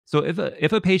So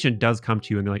if a patient does come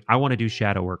to you and they're like, I want to do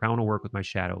shadow work, I want to work with my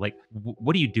shadow, like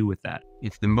what do you do with that?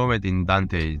 It's the moment in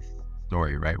Dante's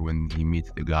story, right, when he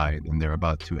meets the guide and they're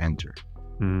about to enter.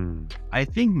 I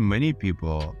think many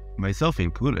people, myself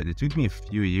included, it took me a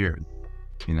few years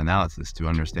in analysis to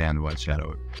understand what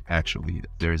shadow actually is.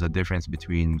 There is a difference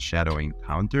between shadow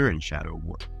encounter and shadow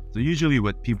work. So usually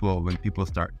when people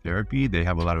start therapy, they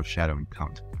have a lot of shadow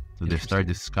encounter. So they start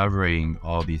discovering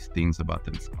all these things about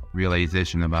themselves,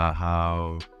 realization about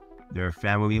how their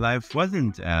family life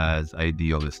wasn't as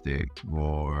idealistic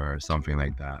or something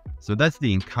like that. So that's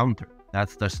the encounter.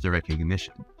 That's just the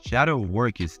recognition. Shadow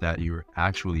work is that you're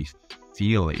actually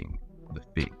feeling the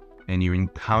thing and you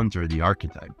encounter the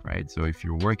archetype, right? So if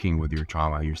you're working with your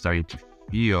trauma, you're starting to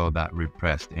feel that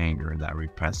repressed anger, that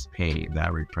repressed pain,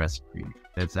 that repressed grief.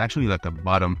 It's actually like a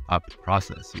bottom-up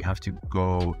process. You have to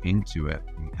go into it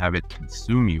and have it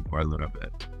consume you for a little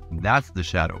bit. That's the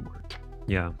shadow work.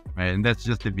 Yeah. Right? And that's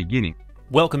just the beginning.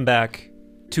 Welcome back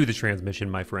to the transmission,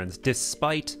 my friends.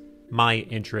 Despite my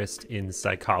interest in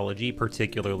psychology,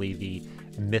 particularly the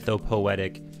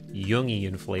mythopoetic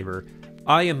Jungian flavor,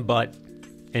 I am but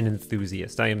an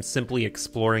enthusiast. I am simply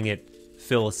exploring it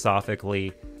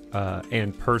philosophically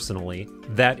and personally.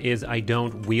 That is, I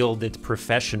don't wield it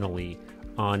professionally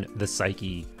on the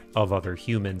psyche of other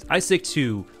humans. I stick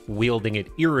to wielding it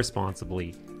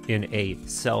irresponsibly in a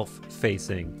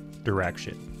self-facing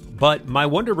direction. But my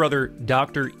wonder brother,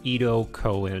 Dr. Ido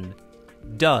Cohen,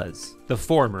 does. The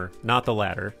former, not the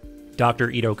latter.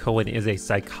 Dr. Ido Cohen is a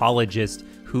psychologist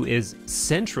who is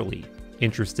centrally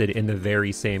interested in the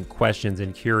very same questions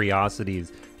and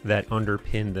curiosities that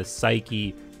underpin the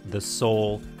psyche, the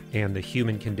soul, and the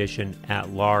human condition at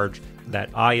large that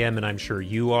I am, and I'm sure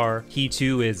you are. He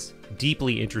too is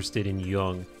deeply interested in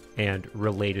Jung and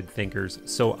related thinkers,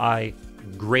 so I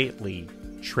greatly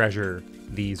treasure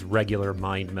these regular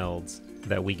mind melds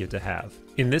that we get to have.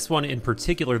 In this one in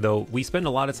particular, though, we spend a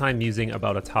lot of time musing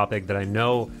about a topic that I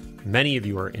know many of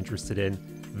you are interested in,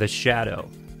 the shadow,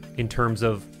 in terms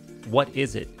of what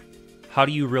is it? How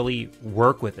do you really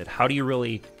work with it? How do you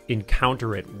really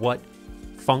encounter it? What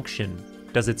function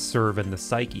does it serve in the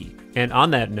psyche? And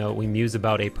on that note, we muse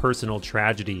about a personal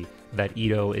tragedy that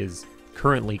Ido is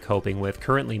currently coping with,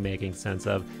 currently making sense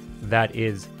of. That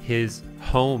is his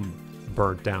home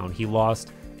burnt down. He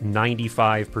lost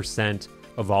 95%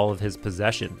 of all of his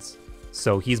possessions.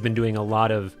 So he's been doing a lot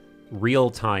of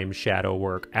real-time shadow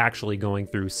work, actually going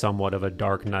through somewhat of a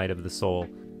dark night of the soul.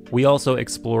 We also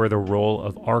explore the role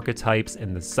of archetypes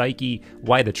in the psyche,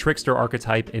 why the trickster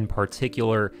archetype in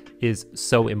particular is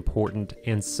so important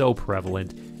and so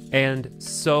prevalent, and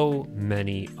so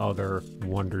many other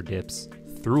wonder dips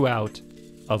throughout,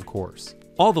 of course.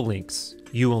 All the links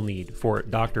you will need for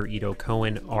Dr. Ido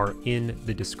Cohen are in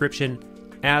the description,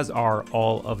 as are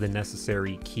all of the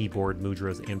necessary keyboard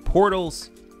mudras and portals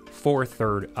for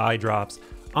third eye drops.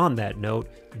 On that note,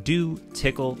 do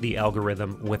tickle the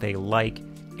algorithm with a like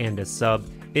and a sub.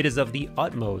 It is of the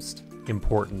utmost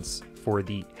importance for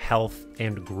the health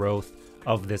and growth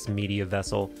of this media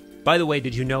vessel. By the way,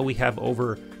 did you know we have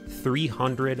over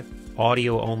 300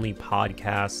 audio-only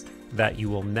podcasts that you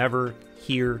will never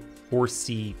hear or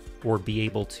see or be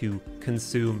able to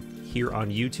consume here on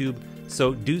YouTube?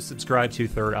 So do subscribe to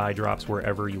Third Eye Drops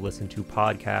wherever you listen to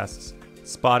podcasts,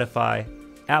 Spotify,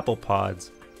 Apple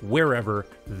Pods, wherever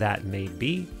that may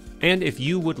be. And if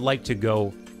you would like to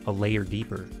go a layer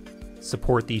deeper,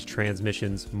 support these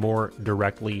transmissions more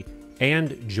directly,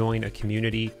 and join a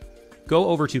community, go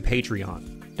over to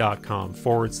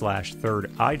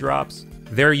patreon.com/Third Eye Drops.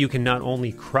 There you can not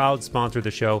only crowd sponsor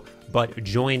the show, but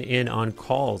join in on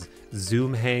calls,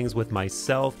 Zoom hangs with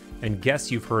myself, and guests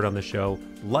you've heard on the show,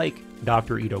 like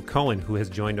Dr. Ido Cohen, who has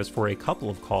joined us for a couple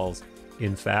of calls.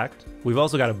 In fact, we've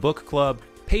also got a book club,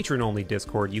 patron-only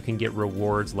Discord. You can get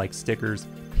rewards like stickers,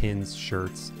 pins,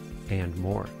 shirts, and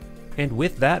more. And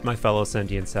with that, my fellow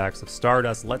sentient sacks of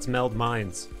stardust, let's meld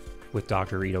minds with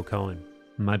Dr. Ido Cohen.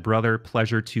 My brother,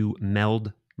 pleasure to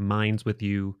meld minds with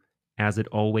you, as it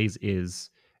always is.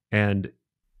 And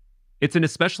it's an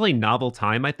especially novel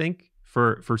time, I think,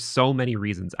 for so many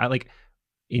reasons. I like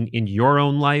in your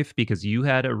own life, because you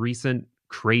had a recent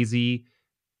crazy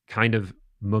kind of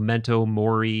memento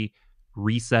mori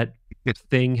reset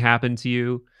thing happen to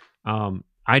you.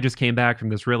 I just came back from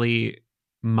this really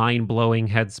mind-blowing,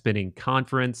 head-spinning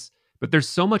conference, but there's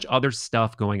so much other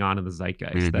stuff going on in the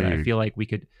zeitgeist that I feel like we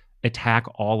could attack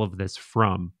all of this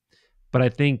from. But I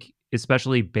think,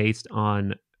 especially based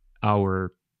on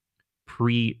our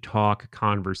pre-talk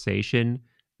conversation,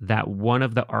 that one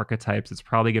of the archetypes that's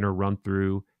probably going to run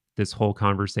through this whole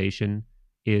conversation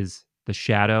is the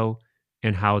shadow,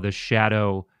 and how the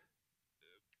shadow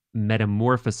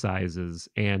metamorphosizes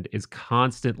and is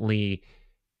constantly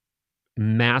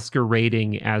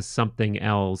masquerading as something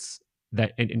else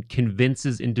that and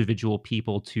convinces individual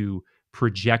people to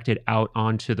project it out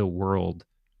onto the world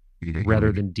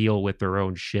rather than deal with their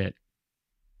own shit.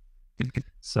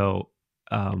 So,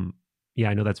 yeah,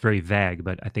 I know that's very vague,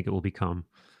 but I think it will become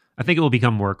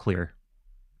more clear.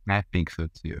 I think so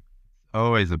too.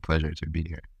 Always a pleasure to be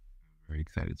here. Very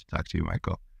excited to talk to you,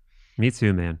 Michael. Me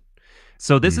too, man.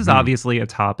 So this is obviously a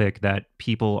topic that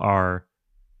people are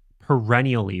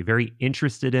perennially very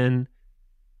interested in,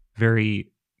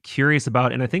 very curious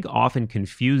about, and I think often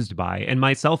confused by, and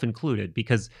myself included,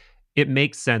 because it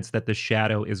makes sense that the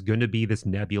shadow is going to be this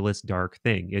nebulous, dark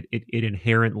thing. It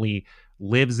inherently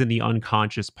lives in the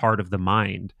unconscious part of the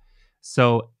mind.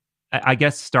 So I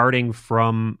guess starting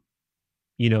from,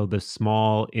 the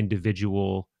small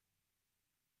individual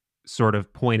sort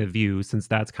of point of view, since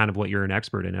that's kind of what you're an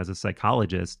expert in as a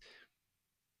psychologist,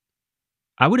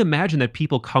 I would imagine that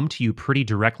people come to you pretty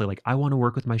directly, like, I want to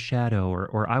work with my shadow,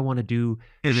 or I want to do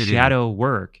shadow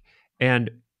work. And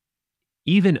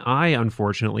even I,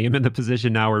 unfortunately, am in the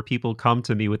position now where people come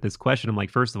to me with this question. I'm like,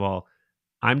 first of all,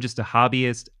 I'm just a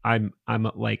hobbyist. I'm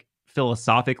like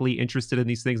philosophically interested in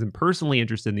these things and personally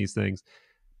interested in these things,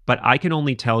 but I can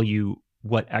only tell you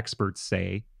what experts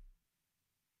say.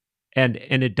 And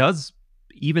it does,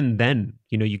 even then,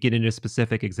 you get into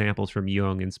specific examples from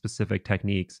Jung and specific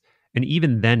techniques, and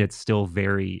even then it's still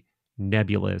very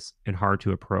nebulous and hard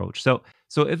to approach. So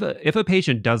if a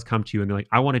patient does come to you and they're like,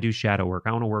 I want to do shadow work,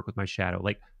 I want to work with my shadow,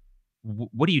 like,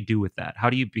 what do you do with that? How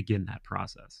do you begin that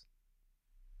process?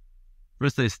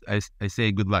 First, I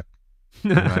say good luck.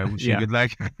 I wish you good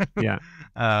luck. Yeah.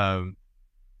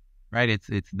 Right.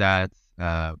 It's that.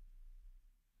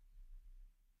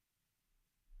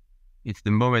 It's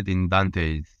the moment in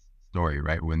Dante's story,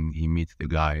 right, when he meets the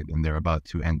guide and they're about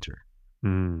to enter.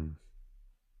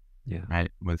 Yeah. Right.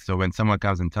 So when someone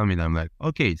comes and tells me that, I'm like,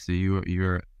 okay, so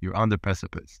you're on the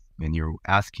precipice, and you're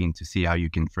asking to see how you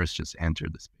can first just enter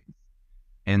the space,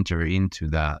 enter into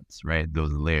that, right?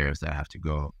 Those layers that have to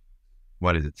go.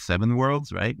 What is it? 7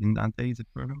 worlds, right? In Dante's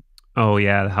Inferno. Oh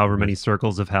yeah, however many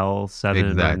circles of hell,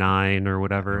 7 or 9 or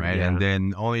whatever. Right. Yeah. And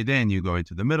then only then you go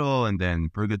into the middle, and then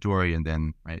purgatory, and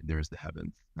then there's the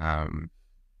heavens.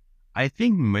 I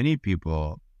think many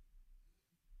people,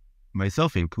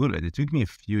 myself included, it took me a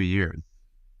few years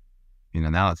in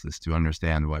analysis to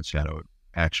understand what shadow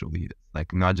actually is.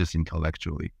 Like, not just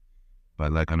intellectually,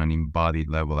 but like on an embodied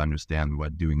level, understand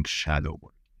what doing shadow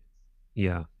work is.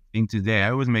 Yeah. I think today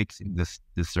I always make this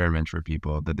discernment for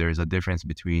people that there's a difference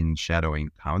between shadow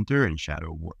encounter and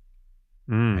shadow work.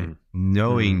 Right?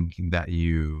 Knowing that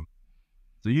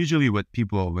so usually when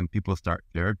people start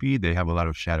therapy, they have a lot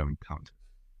of shadow encounter.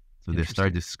 So they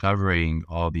start discovering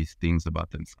all these things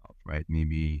about themselves, right?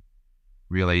 Maybe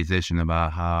realization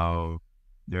about how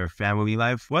their family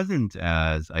life wasn't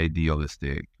as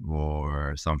idealistic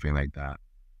or something like that.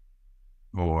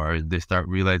 Or they start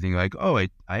realizing like, oh, I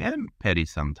am petty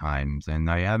sometimes,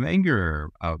 and I have anger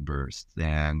outbursts,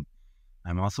 and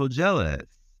I'm also jealous.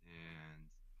 And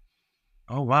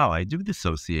oh, wow, I do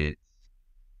dissociate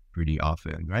pretty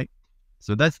often, right?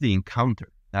 So that's the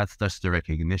encounter. That's just the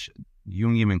recognition.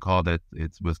 Jung even called it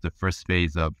was the first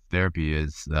phase of therapy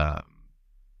is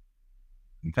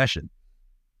confession.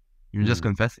 You're just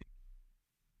confessing.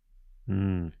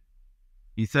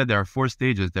 He said there are 4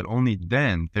 stages that only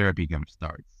then therapy can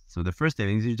start. So the first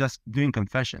thing is you're just doing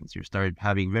confessions. You start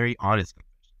having very honest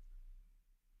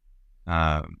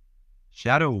confessions.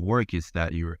 Shadow work is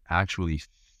that you're actually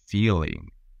feeling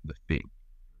the thing,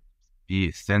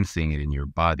 sensing it in your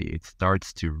body. It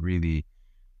starts to really,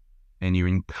 and you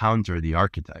encounter the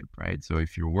archetype, right? So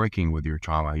if you're working with your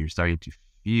trauma, you're starting to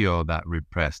feel that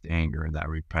repressed anger, that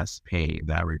repressed pain,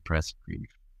 that repressed grief.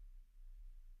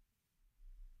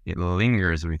 It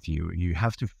lingers with you. You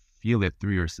have to feel it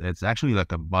through it's actually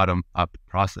like a bottom-up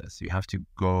process. You have to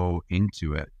go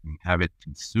into it and have it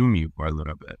consume you for a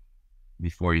little bit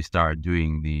before you start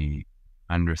doing the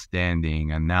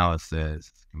understanding,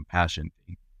 analysis, compassion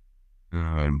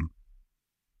thing.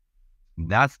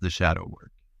 That's the shadow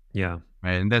work. Yeah.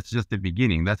 Right. And that's just the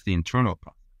beginning. That's the internal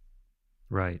process.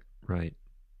 Right.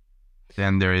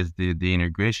 Then there is the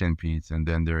integration piece, and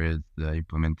then there is the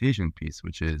implementation piece,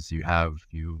 which is you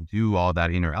do all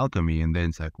that inner alchemy, and then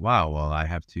it's like, wow, well, I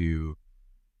have to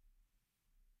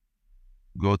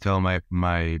go tell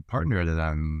my partner that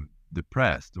I'm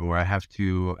depressed, or I have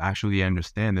to actually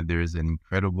understand that there is an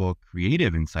incredible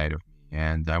creative inside of me,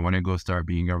 and I want to go start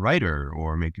being a writer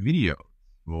or make videos,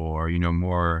 or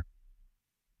more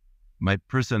my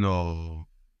personal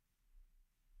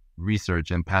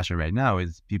research and passion right now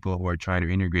is people who are trying to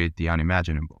integrate the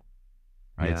unimaginable,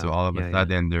 right? So all of a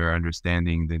sudden they're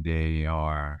understanding that they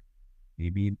are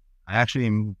maybe, I actually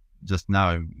am just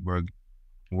now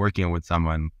working with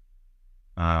someone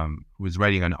who is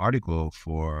writing an article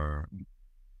for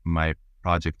my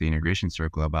project, the Integration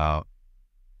Circle, about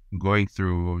going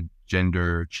through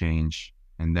gender change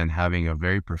and then having a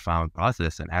very profound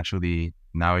process, and actually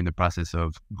now in the process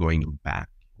of going back.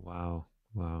 Wow.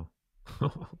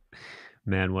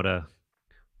 Man, what an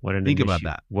about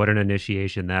that. What an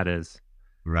initiation that is.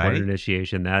 Right? What an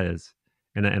initiation that is.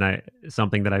 And I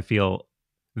something that I feel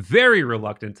very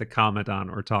reluctant to comment on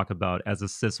or talk about as a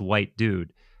cis white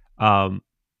dude.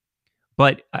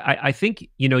 But I think,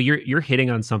 you're hitting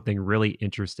on something really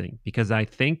interesting, because I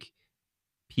think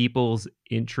people's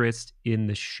interest in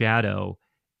the shadow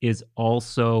is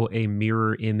also a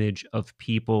mirror image of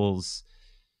people's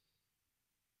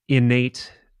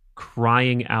innate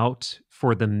crying out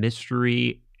for the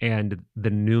mystery and the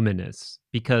numinous,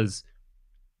 because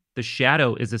the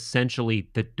shadow is essentially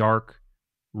the dark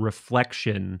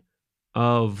reflection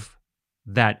of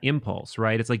that impulse,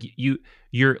 right? It's like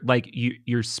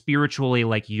you're spiritually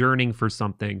like yearning for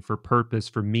something, for purpose,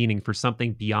 for meaning, for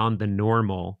something beyond the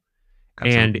normal.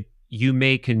 Absolutely. And you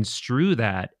may construe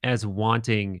that as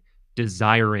wanting,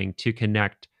 desiring to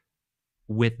connect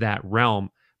with that realm.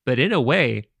 But in a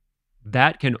way,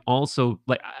 that can also,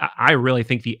 like, I really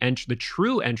think the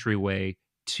true entryway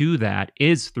to that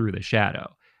is through the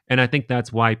shadow. And I think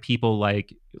that's why people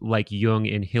like Jung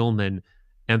and Hillman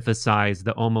emphasize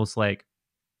the almost like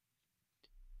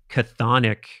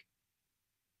chthonic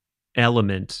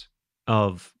element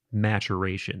of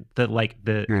maturation, that like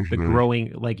the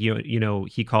growing, like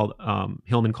he called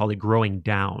Hillman called it growing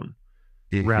down,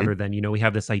 rather than we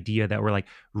have this idea that we're like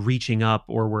reaching up,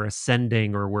 or we're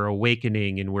ascending, or we're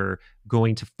awakening, and we're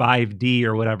going to 5D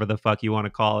or whatever the fuck you want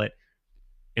to call it.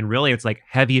 And really it's like,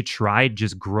 have you tried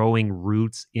just growing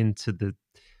roots into the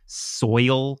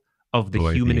soil of the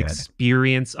human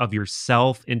experience of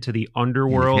yourself, into the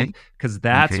underworld? Because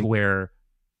that's where,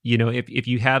 if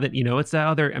you haven't, it's that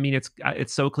other, I mean,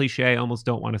 it's so cliche, I almost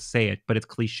don't want to say it, but it's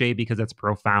cliche because it's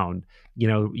profound.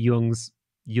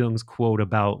 Jung's quote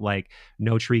about like,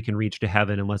 no tree can reach to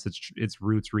heaven unless its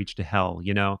roots reach to hell,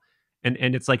 and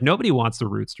it's like, nobody wants the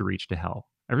roots to reach to hell.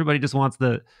 Everybody just wants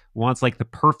like the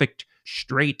perfect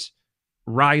straight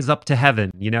rise up to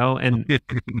heaven, and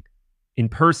in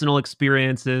personal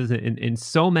experiences and in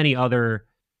so many other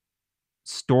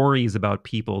stories about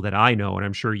people that I know, and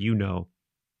I'm sure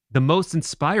the most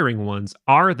inspiring ones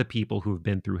are the people who've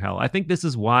been through hell. I think this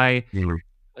is why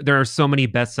there are so many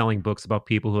best-selling books about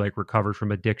people who like recovered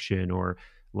from addiction, or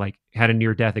like had a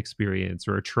near-death experience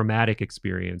or a traumatic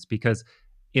experience, because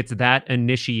it's that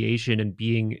initiation and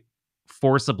being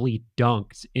forcibly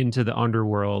dunked into the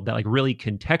underworld that like really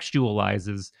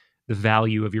contextualizes the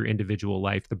value of your individual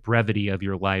life, the brevity of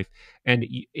your life. And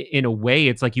in a way,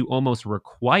 it's like you almost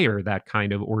require that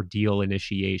kind of ordeal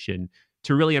initiation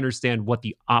to really understand what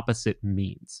the opposite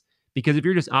means. Because if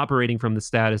you're just operating from the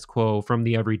status quo, from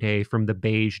the everyday, from the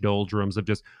beige doldrums of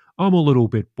just, I'm a little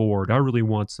bit bored, I really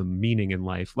want some meaning in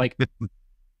life, like,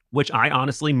 which I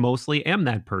honestly mostly am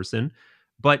that person.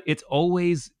 But it's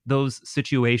always those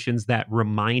situations that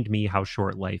remind me how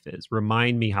short life is,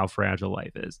 remind me how fragile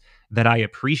life is, that I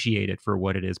appreciate it for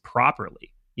what it is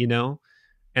properly,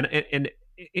 And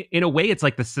in a way, it's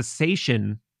like the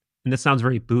cessation, and this sounds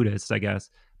very Buddhist, I guess,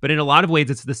 but in a lot of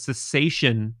ways, it's the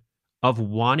cessation of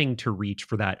wanting to reach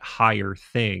for that higher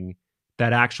thing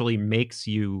that actually makes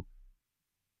you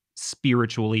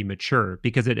spiritually mature,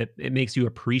 because it makes you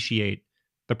appreciate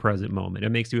the present moment. It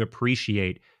makes you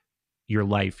appreciate your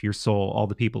life, your soul, all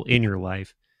the people in your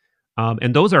life.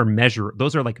 And those are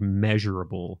like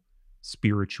measurable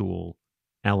spiritual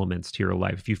elements to your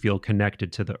life. If you feel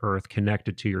connected to the earth,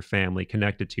 connected to your family,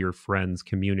 connected to your friends,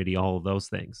 community, all of those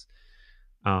things.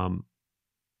 My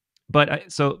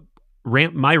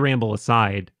ramble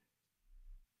aside,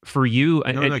 for you,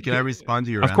 can I respond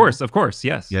to your ramble? Of course,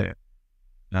 yes. Yeah.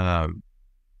 I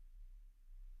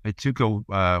took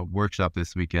a workshop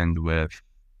this weekend with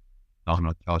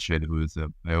Donald Kalshid,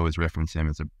 I always reference him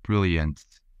as a brilliant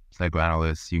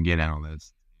psychoanalyst, Jungian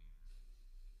analyst.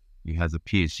 He has a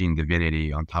PhD in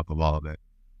divinity on top of all of it.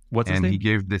 What's his name? And he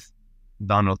gave this,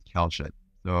 Donald Kalshid.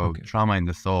 So Trauma in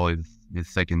the Soul is his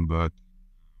second book.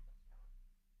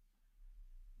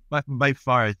 But by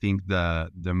far, I think the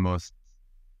most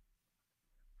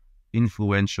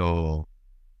influential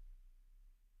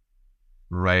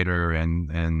writer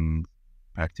and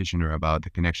practitioner about the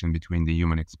connection between the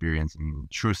human experience and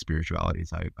true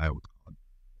spiritualities, I would call it.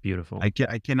 Beautiful. I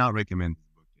cannot recommend this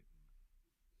book.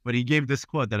 But he gave this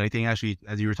quote that I think actually,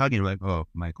 as you were talking, you're like, oh,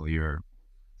 Michael,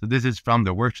 so this is from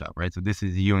the workshop, right? So this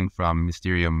is Jung from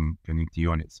Mysterium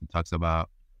Connectionis. He talks about,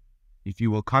 if you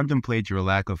will contemplate your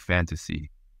lack of fantasy,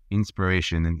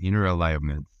 inspiration, and inner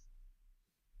aliveness,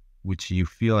 which you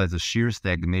feel as a sheer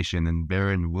stagnation and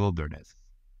barren wilderness,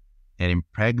 and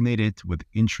impregnate it with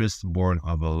interest born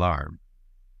of alarm,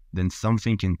 then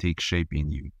something can take shape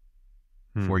in you.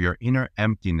 For your inner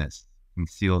emptiness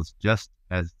conceals just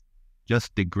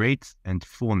the great and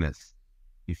fullness,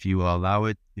 if you allow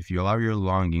your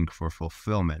longing for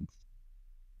fulfillment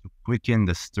to quicken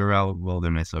the sterile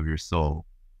wilderness of your soul,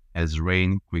 as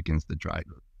rain quickens the dry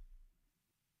earth.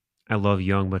 I love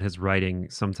Jung, but his writing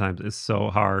sometimes is so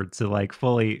hard to like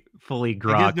fully I guess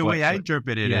grok the way I what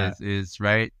interpret it yeah. is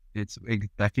right.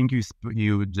 I think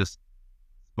you just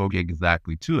spoke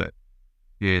exactly to it.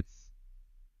 It's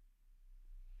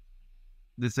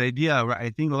this idea, right? I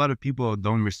think a lot of people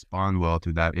don't respond well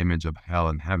to that image of hell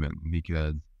and heaven,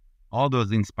 because all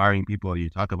those inspiring people you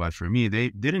talk about, for me, they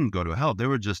didn't go to hell. They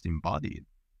were just embodied.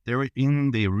 They were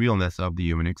in the realness of the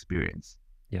human experience.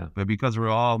 Yeah. But because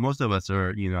most of us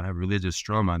are, have religious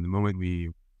trauma, and the moment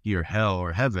we hear hell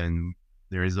or heaven,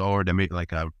 there is already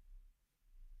like a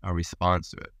response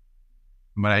to it.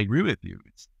 But I agree with you.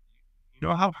 You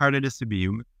know how hard it is to be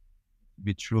human, to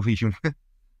be truly human,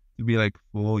 to be like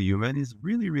full human is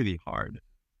really, really hard.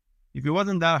 If it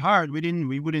wasn't that hard,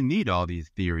 we wouldn't need all these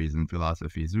theories and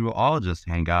philosophies. We will all just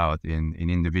hang out in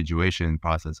individuation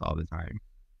process all the time.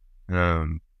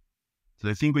 So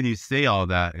I think when you say all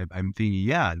that, I'm thinking,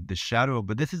 yeah, the shadow,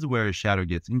 but this is where shadow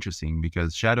gets interesting,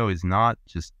 because shadow is not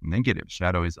just negative.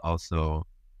 Shadow is also,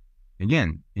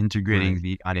 again, integrating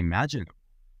the unimaginable.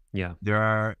 Yeah.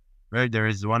 There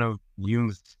is one of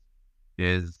Jung's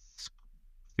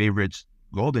favorite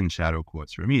golden shadow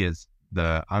quotes for me is,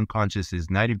 the unconscious is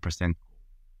 90%.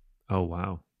 Oh,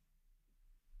 wow.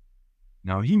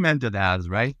 Now he meant it as,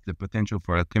 right, the potential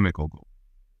for a chemical goal.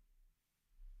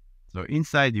 So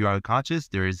inside your unconscious,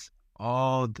 there is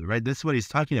this is what he's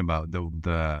talking about,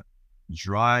 the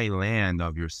dry land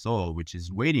of your soul, which is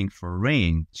waiting for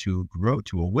rain to grow,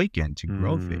 to awaken, to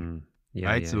grow things.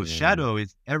 Right? So shadow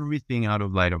is everything out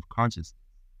of light of consciousness.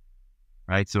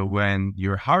 Right? So when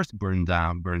your house burns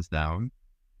down,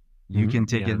 you can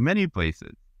take it many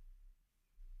places.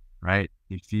 Right?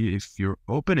 If you're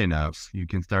open enough, you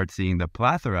can start seeing the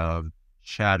plethora of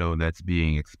shadow that's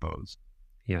being exposed.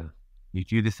 Yeah. If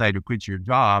you decide to quit your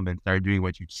job and start doing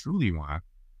what you truly want,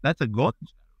 that's a golden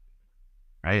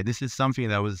shadow. Right? This is something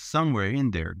that was somewhere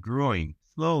in there, growing,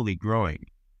 slowly growing.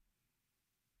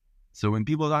 So when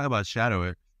people talk about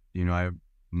shadow, I'm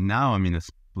in a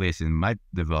place in my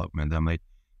development. I'm like,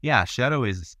 yeah, shadow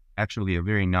is actually a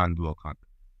very non-dual concept.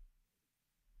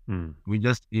 We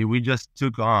just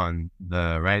took on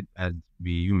as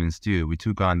we humans do, we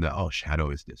took on shadow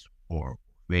is this horrible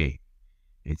thing.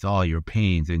 It's all your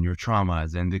pains and your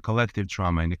traumas and the collective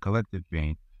trauma and the collective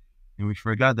pain. And we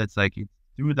forgot that's like, it's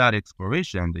through that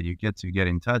exploration that you get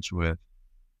in touch with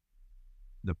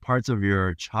the parts of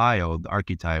your child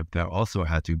archetype that also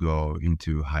had to go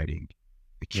into hiding.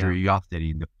 The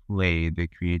curiosity, the play, the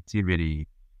creativity,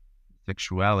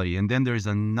 sexuality. And then there's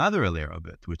another layer of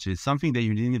it, which is something that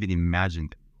you didn't even imagine.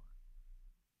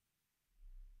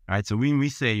 All right. So when we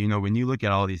say, when you look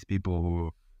at all these people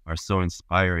who are so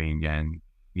inspiring, and,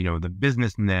 the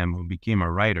business in them who became a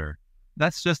writer,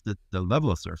 that's just the level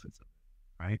of surface of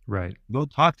it, right? Right. Go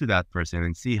talk to that person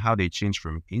and see how they changed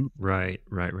from Right.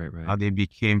 How they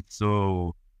became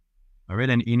so. I read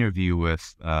an interview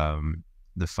with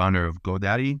the founder of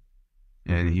GoDaddy,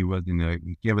 and he was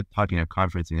he gave a talk in a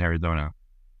conference in Arizona,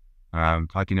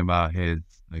 talking about his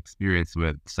experience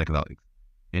with psychedelics.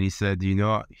 And he said,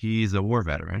 he's a war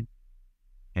veteran.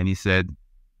 And he said,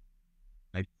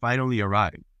 I finally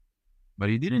arrived. But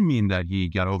he didn't mean that he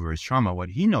got over his trauma. What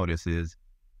he noticed is,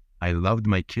 I loved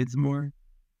my kids more.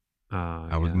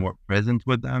 I was more present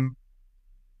with them.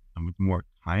 I was more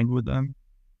kind with them.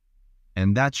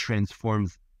 And that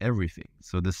transforms everything.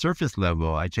 So the surface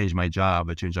level, I changed my job,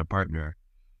 I changed my partner.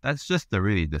 That's just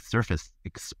the surface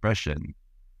expression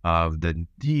of the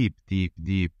deep, deep,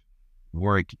 deep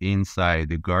work inside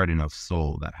the garden of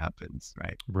soul that happens,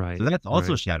 right? Right. So that's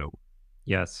also shadow.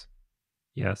 Yes.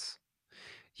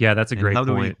 Yeah, that's a great point.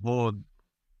 How do we hold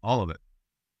all of it?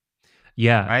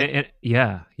 Yeah. Right?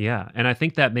 Yeah. And I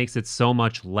think that makes it so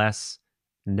much less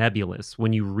nebulous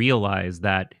when you realize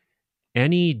that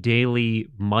any daily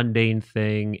mundane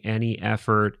thing, any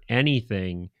effort,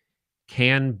 anything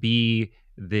can be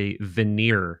the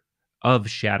veneer of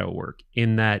shadow work,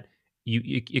 in that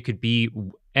it could be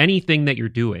anything that you're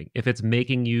doing. If it's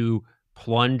making you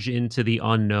plunge into the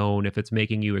unknown, if it's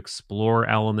making you explore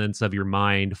elements of your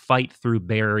mind, fight through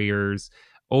barriers,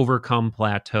 overcome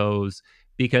plateaus,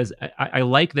 because I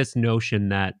like this notion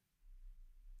that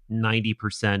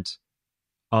 90%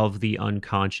 of the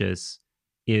unconscious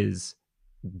is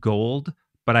gold,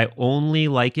 but I only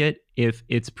like it if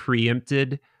it's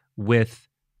preempted with,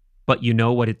 but you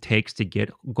know what it takes to get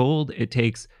gold? It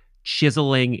takes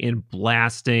chiseling and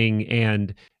blasting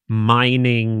and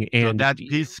mining So and that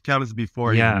piece comes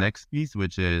before his yeah, next piece,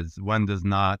 which is one does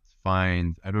not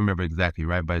find, I don't remember exactly,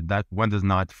 right? But that one does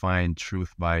not find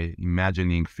truth by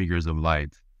imagining figures of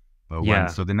light. But one, yeah.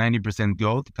 so the 90%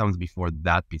 gold comes before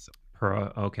that piece of,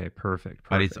 Okay, perfect,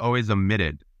 but it's perfect. always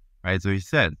omitted, right? So he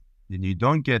said, you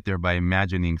don't get there by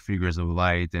imagining figures of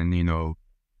light and,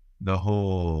 the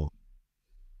whole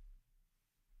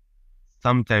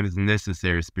sometimes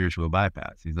necessary spiritual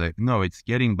bypass. He's like, no, it's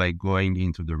getting by going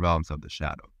into the realms of the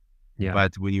shadow. Yeah.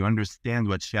 But when you understand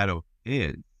what shadow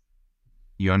is,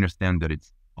 you understand that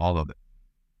it's all of it,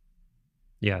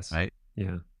 Yes. right?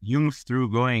 Yeah. Jung,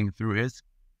 through going through his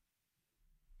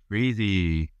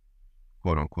crazy,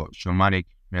 quote unquote, shamanic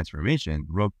transformation,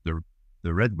 wrote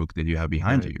the red book that you have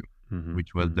behind Right. you, Mm-hmm.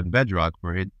 which was the Mm-hmm. bedrock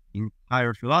for his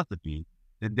entire philosophy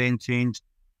that then changed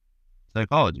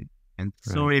psychology and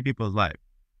so Right. many people's lives.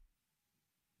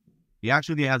 He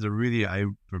actually has a really,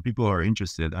 for people who are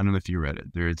interested, I don't know if you read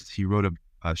it. He wrote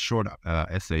a short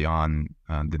essay on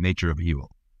the nature of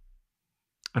evil,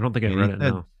 I don't think I've and read he it.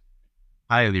 said, No.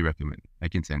 highly recommend it. I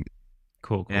can send it.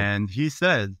 Cool. Cool. And he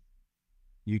said,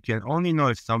 you can only know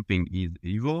if something is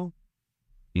evil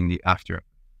in the after.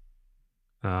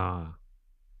 Ah.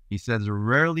 He says,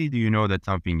 rarely do you know that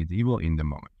something is evil in the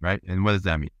moment, right? And what does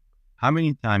that mean? How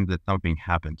many times did something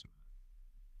happen to us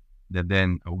that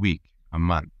then a week, a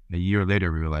month, a year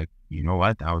later, we were like, you know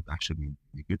what? That was actually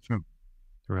really good for me.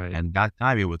 Right. And that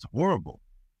time it was horrible.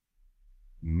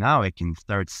 Now I can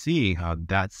start seeing how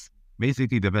that's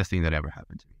basically the best thing that ever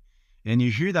happened to me. And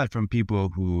you hear that from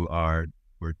people were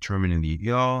terminally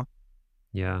ill,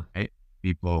 Yeah. right?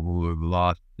 People who have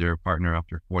lost their partner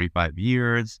after 45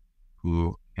 years,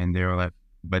 and they're like,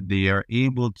 but they are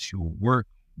able to work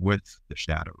with the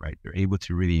shadow, right? They're able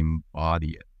to really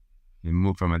embody it and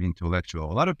move from an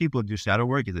intellectual. A lot of people do shadow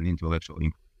work as an intellectual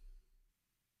inquiry.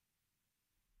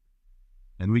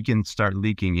 And we can start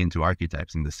leaking into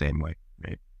archetypes in the same way,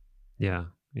 right? Yeah.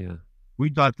 Yeah. We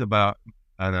talked about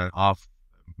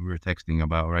we were texting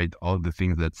about, right, all the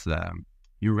things that's,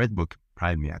 your red book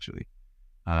primed me actually.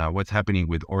 What's happening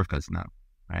with orcas now,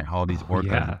 right? All these Oh orcas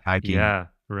yeah. attacking, Yeah.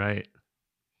 Right.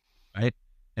 right?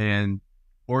 And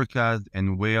orcas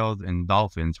and whales and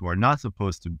dolphins who are not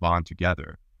supposed to bond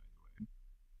together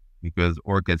because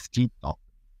orcas teach dolphins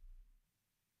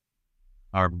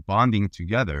are bonding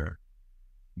together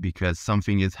because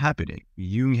something is happening.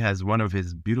 Jung has one of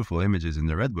his beautiful images in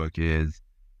the red book is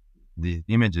the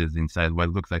images inside what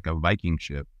looks like a Viking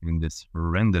ship in this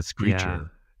horrendous Yeah.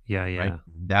 creature, Yeah. right? Yeah.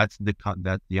 That's the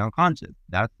unconscious.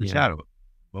 That's the Yeah. shadow,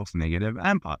 both negative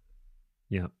and positive.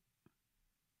 Yeah.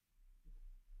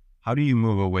 How do you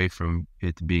move away from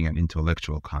it being an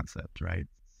intellectual concept, right?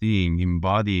 Seeing,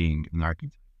 embodying an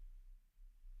archetype,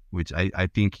 which I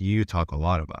think you talk a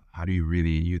lot about. How do you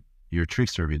really, your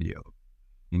trickster video,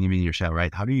 and even your shadow,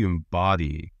 right? How do you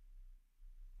embody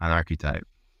an archetype?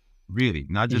 Really,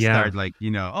 not just Yeah. start like,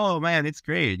 oh man, it's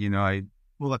great. I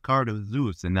pull a card of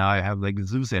Zeus and now I have like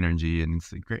Zeus energy and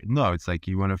it's great. No, it's like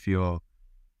you want to feel,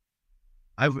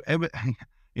 I've,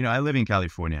 I live in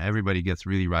California. Everybody gets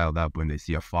really riled up when they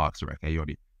see a fox or a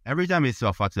coyote. Every time I see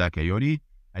a fox or a coyote,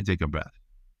 I take a breath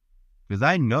because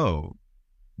I know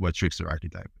what trickster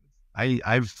archetype is.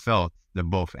 I've felt the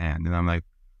both and I'm like,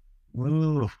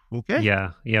 well, okay.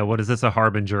 Yeah. Yeah. What is this a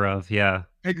harbinger of? Yeah.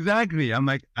 Exactly. I'm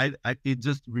like, it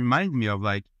just reminds me of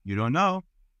like, you don't know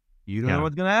Yeah.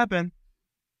 what's going to happen.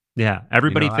 Yeah,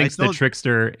 everybody I thinks the told,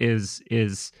 trickster is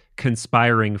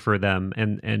conspiring for them,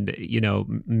 and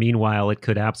meanwhile, it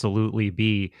could absolutely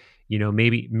be,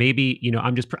 maybe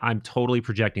I'm totally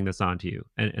projecting this onto you,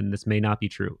 and this may not be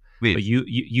true, but please.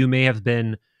 you may have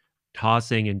been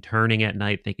tossing and turning at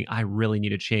night, thinking, I really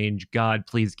need a change. God,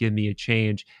 please give me a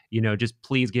change. Just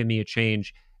please give me a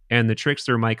change. And the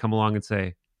trickster might come along and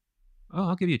say, "Oh,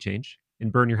 I'll give you a change,"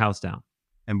 and burn your house down.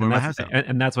 And And burn my that's house out.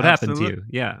 and that's what happened to Absolutely. you.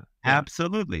 Yeah, yeah,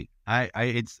 Absolutely.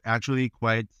 It's actually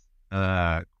quite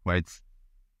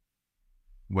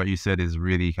what you said is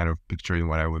really kind of picturing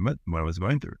what I was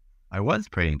going through. I was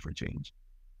praying for change.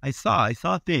 I saw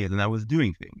things and I was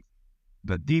doing things,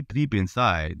 but deep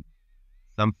inside,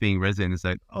 something resonated. It's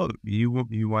like, oh, are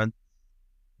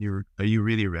you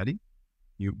really ready?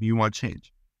 You want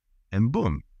change, and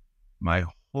boom, my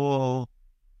whole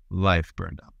life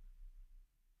burned up.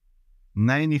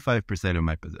 95% of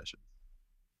my possessions.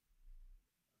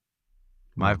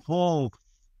 My whole,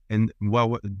 and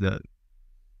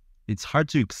it's hard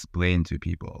to explain to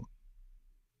people,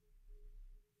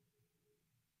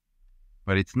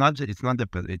 but it's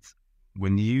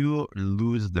when you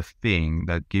lose the thing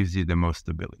that gives you the most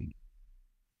stability.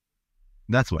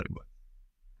 That's what it was.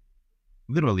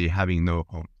 Literally having no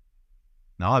home.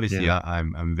 Now, obviously,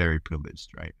 I'm very privileged,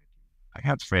 right? I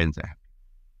have friends.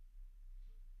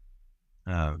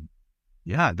 That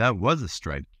was a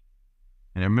strike.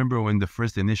 And I remember when the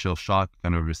first initial shock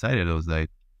kind of recited, I was like,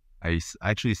 I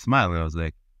actually smiled and I was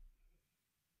like,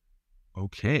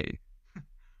 okay,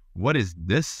 what is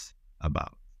this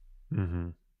about? Mm-hmm.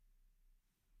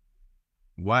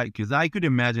 Why? Because I could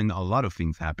imagine a lot of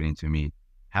things happening to me.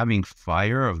 Having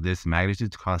fire of this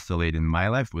magnitude constellate in my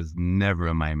life was never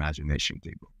on my imagination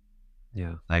table.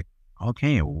 Yeah. Like,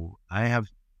 okay, I have,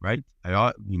 right?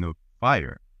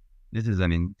 Fire. This is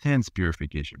an intense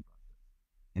purification.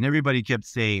 And everybody kept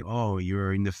saying, oh,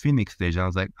 you're in the phoenix stage. And I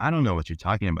was like, I don't know what you're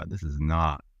talking about. This is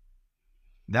not.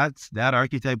 That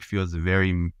archetype feels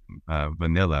very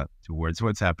vanilla towards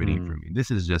what's happening for me.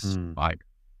 This is just fire.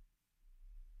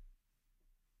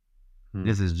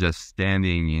 This is just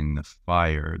standing in the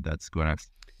fire that's going to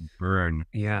burn.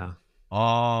 Yeah.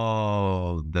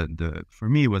 All for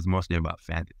me, it was mostly about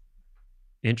fantasy.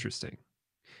 Interesting.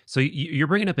 So you're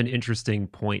bringing up an interesting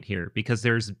point here, because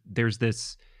there's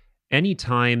this,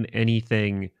 anytime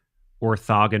anything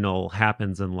orthogonal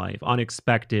happens in life,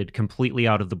 unexpected, completely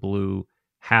out of the blue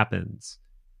happens,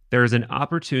 there's an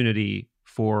opportunity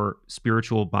for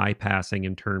spiritual bypassing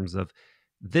in terms of,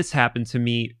 this happened to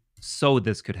me, so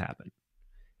this could happen.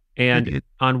 And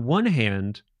on one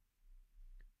hand,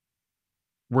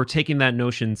 we're taking that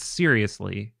notion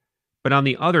seriously, but on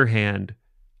the other hand,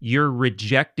 you're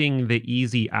rejecting the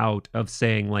easy out of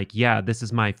saying, like, yeah, this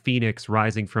is my phoenix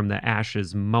rising from the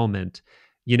ashes moment,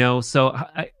 So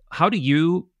how do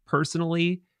you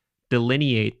personally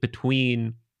delineate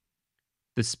between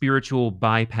the spiritual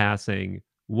bypassing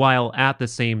while at the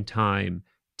same time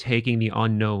taking the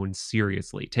unknown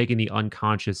seriously, taking the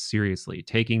unconscious seriously,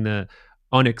 taking the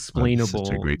unexplainable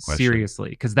seriously?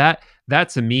 Because that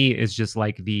to me is just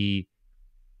like the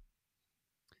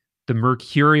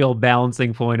mercurial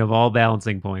balancing point of all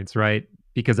balancing points, right?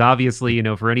 Because obviously,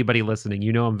 for anybody listening,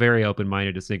 I'm very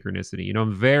open-minded to synchronicity.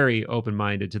 I'm very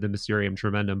open-minded to the mysterium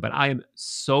tremendum, but I am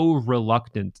so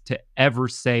reluctant to ever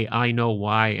say I know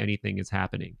why anything is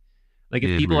happening. Like,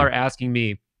 if people are asking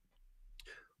me,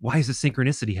 why is the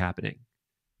synchronicity happening?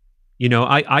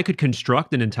 I could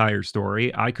construct an entire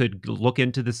story. I could look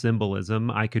into the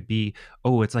symbolism. I could be,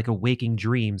 it's like a waking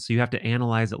dream, so you have to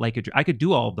analyze it like a dream. I could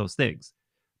do all of those things.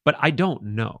 But I don't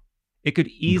know. It could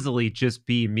easily just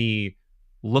be me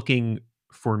looking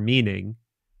for meaning.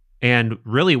 And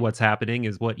really what's happening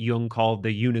is what Jung called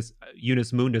the unus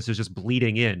mundus, is just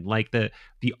bleeding in, like the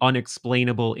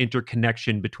unexplainable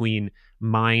interconnection between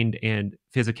mind and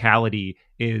physicality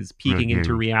is peeking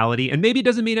into reality. And maybe it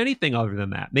doesn't mean anything other than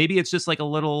that. Maybe it's just like a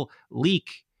little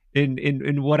leak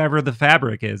in whatever the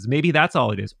fabric is. Maybe that's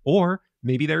all it is. Or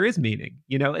maybe there is meaning,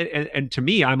 and to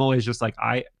me, I'm always just like,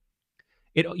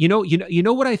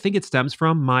 what I think it stems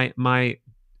from? My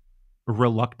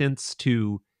reluctance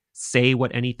to say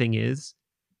what anything is.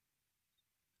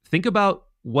 Think about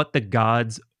what the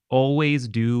gods always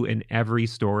do in every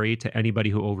story to anybody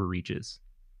who overreaches.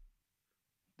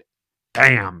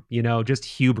 Bam, just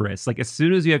hubris. Like, as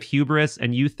soon as you have hubris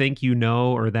and you think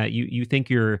or that you think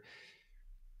you're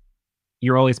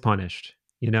always punished,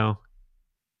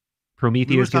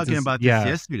 Prometheus. We were talking about this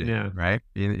yesterday, right?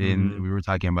 We were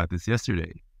talking about this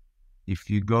yesterday. If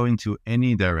you go into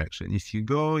any direction, if you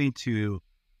go into,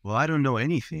 well, I don't know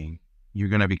anything, you're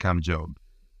going to become Job.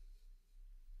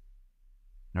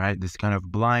 Right? This kind of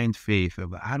blind faith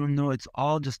of, I don't know, it's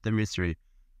all just a mystery.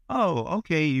 Oh,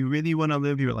 okay, you really want to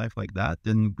live your life like that?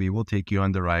 Then we will take you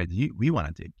on the ride we want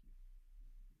to take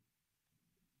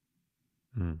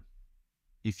you.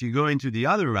 If you go into the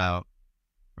other route,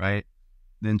 right?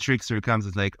 Then Trickster comes,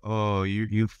 it's like, oh,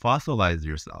 you fossilize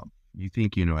yourself. You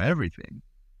think you know everything.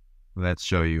 Let's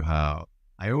show you how.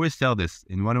 I always tell this.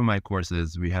 In one of my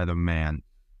courses, we had a man,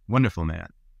 wonderful man,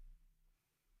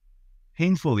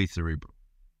 painfully cerebral,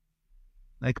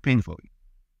 like painfully.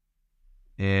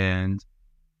 And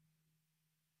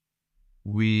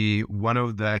one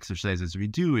of the exercises we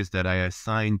do is that I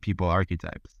assign people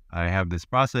archetypes. I have this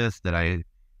process that I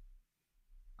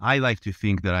like to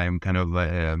think that I'm kind of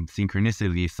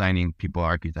synchronicity assigning people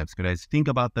archetypes. Because I think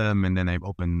about them, and then I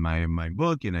open my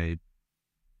book,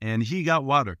 and he got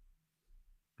water.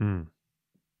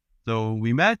 So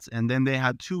we met, and then they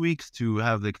had 2 weeks to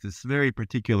have like this very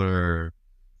particular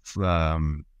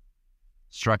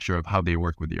structure of how they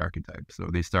work with the archetype. So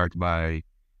they start by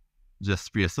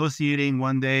just free associating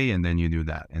one day, and then you do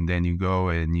that. And then you go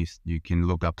and you can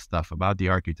look up stuff about the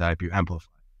archetype, you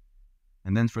amplify.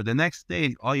 And then for the next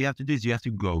day, all you have to do is you have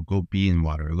to go be in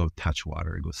water, go touch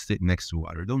water, go sit next to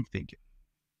water. Don't think it.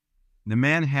 The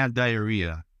man had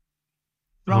diarrhea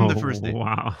from the first day.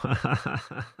 Wow.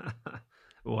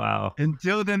 Wow.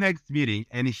 Until the next meeting.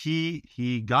 And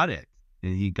he got it.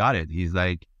 And he got it. He's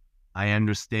like, I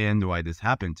understand why this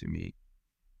happened to me.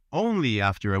 Only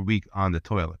after a week on the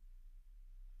toilet.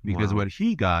 Because what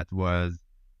he got was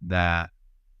that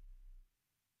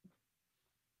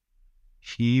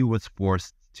he was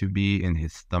forced to be in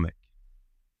his stomach,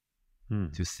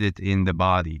 to sit in the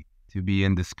body, to be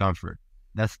in discomfort.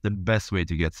 That's the best way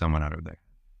to get someone out of there.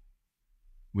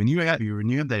 When you have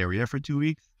diarrhea for 2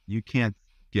 weeks, you can't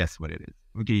guess what it is.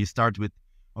 Okay, you start with,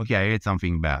 okay, I ate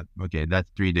something bad. Okay, that's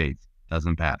 3 days.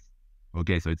 Doesn't pass.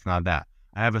 Okay, so it's not that.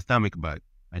 I have a stomach bug.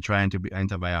 I try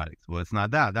antibiotics. Well, it's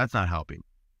not that. That's not helping.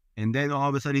 And then all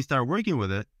of a sudden you start working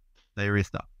with it, diarrhea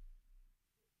stops.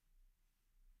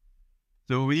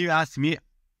 So when you ask me,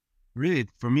 really,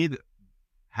 for me,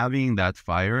 having that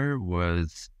fire it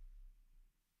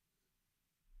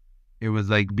was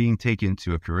like being taken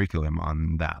to a curriculum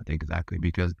on that, exactly,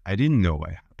 because I didn't know what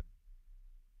happened.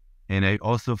 And I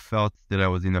also felt that I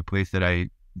was in a place that I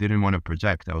didn't want to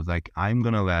project. I was like, I'm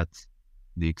going to let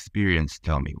the experience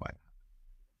tell me what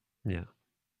happened. Yeah.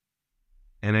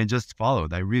 And I just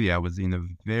followed. I was in a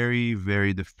very,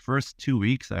 the first 2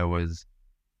 weeks,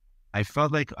 I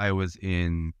felt like I was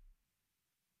in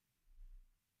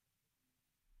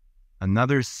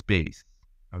another space,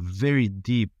 a very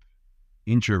deep,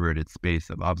 introverted space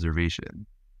of observation.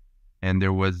 And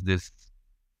there was this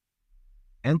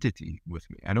entity with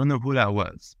me. I don't know who that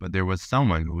was, but there was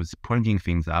someone who was pointing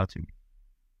things out to me.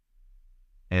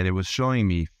 And it was showing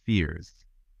me fears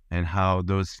and how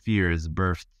those fears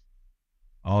birthed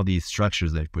all these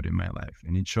structures I put in my life.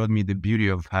 And it showed me the beauty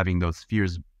of having those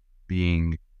fears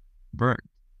being burnt.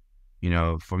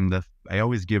 I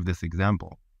always give this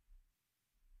example.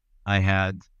 I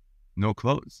had no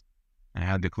clothes. I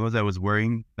had the clothes I was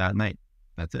wearing that night.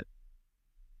 That's it.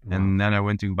 Wow. And then I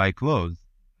went to buy clothes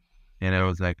and I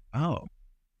was like, oh,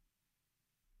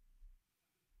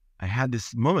 I had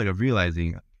this moment of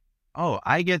realizing, oh,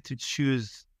 I get to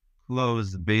choose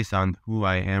clothes based on who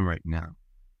I am right now.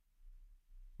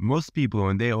 Most people,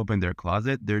 when they open their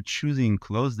closet, they're choosing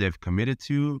clothes they've committed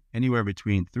to anywhere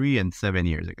between 3 and 7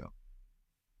 years ago.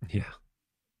 Yeah.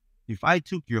 If I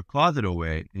took your closet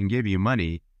away and gave you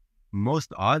money,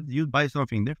 most odds you'd buy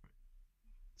something different.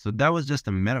 So that was just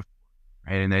a metaphor,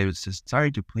 right? And I was just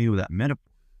starting to play with that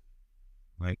metaphor.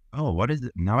 Like, oh, what is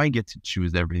it? Now I get to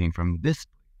choose everything from this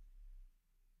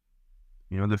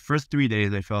place. The first 3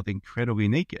 days I felt incredibly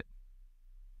naked.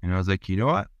 And I was like, you know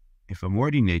what? If I'm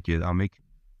already naked,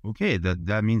 okay,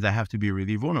 that means I have to be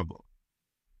really vulnerable.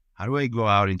 How do I go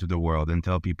out into the world and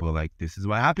tell people like, this is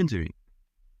what happened to me?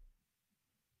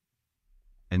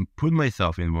 And put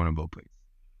myself in a vulnerable place.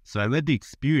 So I let the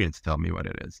experience tell me what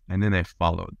it is. And then I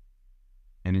followed.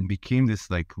 And it became this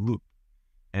like loop.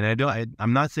 And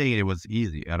I'm not saying it was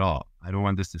easy at all. I don't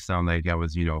want this to sound like I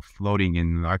was, floating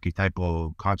in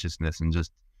archetypal consciousness and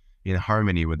just in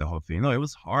harmony with the whole thing. No, it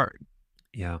was hard.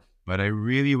 Yeah. But I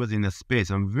really was in a space,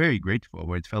 I'm very grateful,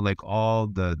 where it felt like all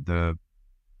the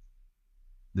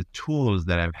tools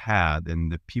that I've had and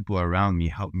the people around me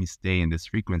helped me stay in this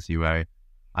frequency where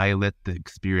I let the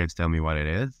experience tell me what it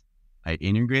is. I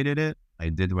integrated it. I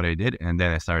did what I did. And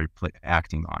then I started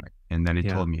acting on it. And then it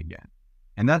told me again.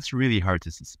 And that's really hard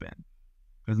to suspend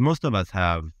because most of us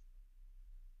have,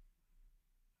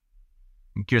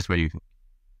 I'm curious what you think,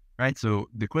 right? So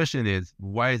the question is,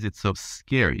 why is it so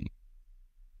scary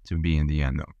to be in the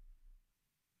unknown?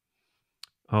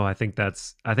 Oh, I think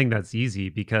that's easy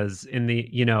because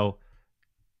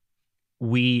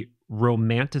we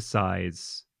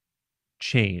romanticize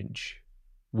change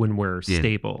when we're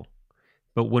stable.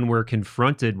 But when we're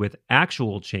confronted with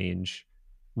actual change,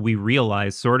 we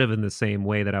realize, sort of in the same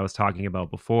way that I was talking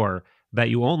about before, that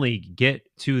you only get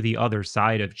to the other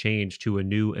side of change, to a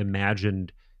new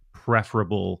imagined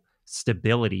preferable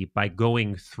stability, by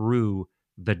going through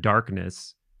the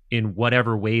darkness in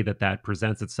whatever way that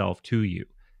presents itself to you.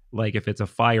 Like if it's a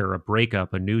fire, a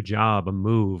breakup, a new job, a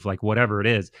move, like whatever it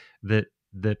is, the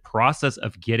process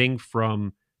of getting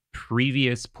from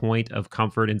previous point of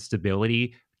comfort and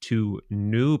stability to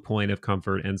new point of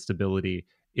comfort and stability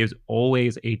is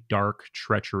always a dark,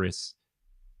 treacherous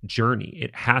journey.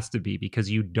 It has to be,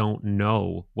 because you don't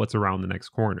know what's around the next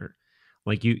corner.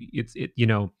 Like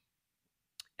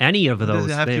any of But does it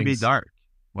those have to be things. dark?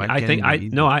 Why I can't think it be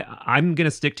easy? I'm going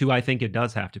to stick to, I think it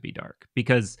does have to be dark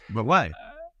because, But why?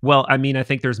 well, I mean, I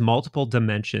think there's multiple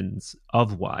dimensions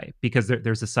of why, because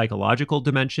there's a psychological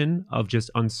dimension of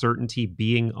just uncertainty,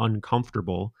 being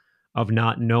uncomfortable, of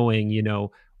not knowing,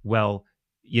 well,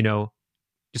 you know,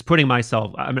 just putting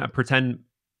myself, I'm going to pretend,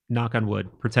 knock on wood,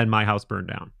 pretend my house burned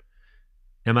down.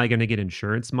 Am I going to get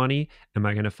insurance money? Am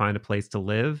I going to find a place to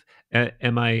live?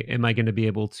 Am I going to be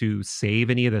able to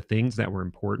save any of the things that were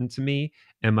important to me?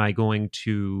 Am I going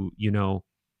to,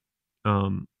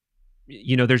 um,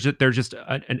 there's just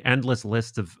an endless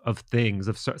list of things,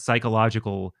 of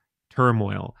psychological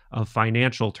turmoil, of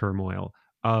financial turmoil,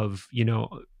 of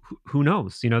who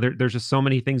knows. There's just so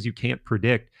many things you can't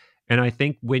predict, and I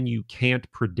think when you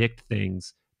can't predict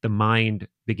things, the mind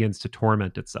begins to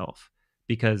torment itself,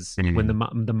 because when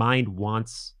Mm, the mind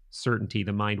wants certainty,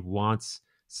 the mind wants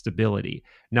stability.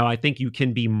 Now, I think you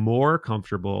can be more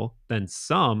comfortable than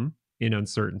some in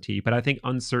uncertainty, but I think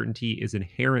uncertainty is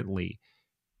inherently,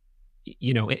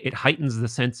 it heightens the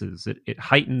senses, it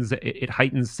heightens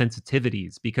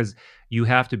sensitivities, because you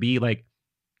have to be like,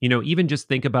 even just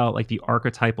think about like the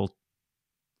archetypal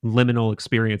liminal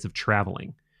experience of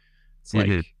traveling. It's like,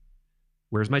 mhm.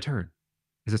 where's my turn?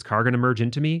 Is this car going to merge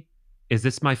into me? Is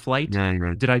this my flight? Yeah, you're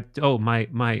right. Did I? Oh,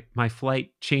 my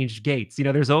flight changed gates.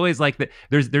 There's always like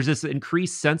there's this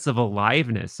increased sense of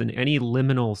aliveness in any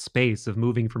liminal space of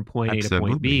moving from point A to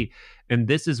point Absolutely. B, and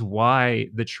this is why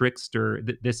the trickster.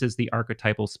 This is the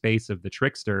archetypal space of the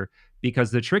trickster,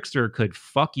 because the trickster could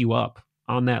fuck you up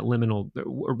on that liminal,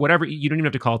 or whatever. You don't even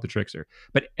have to call it the trickster,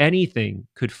 but anything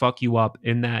could fuck you up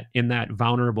in that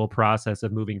vulnerable process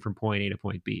of moving from point A to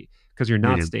point B, because you're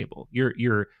not Brilliant. stable.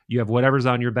 You have whatever's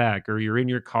on your back, or you're in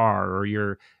your car, or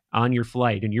you're on your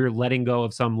flight, and you're letting go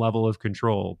of some level of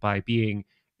control by being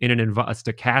in a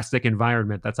stochastic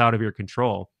environment that's out of your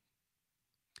control.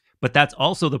 But that's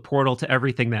also the portal to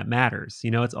everything that matters.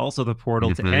 It's also the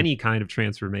portal to Mhm. any kind of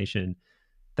transformation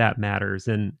that matters.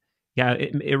 And yeah,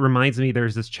 it reminds me,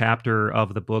 there's this chapter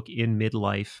of the book In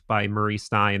Midlife by Murray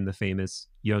Stein, the famous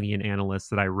Jungian analyst,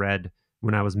 that I read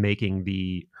when I was making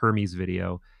the Hermes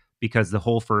video, because the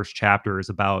whole first chapter is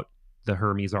about the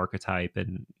Hermes archetype,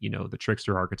 and the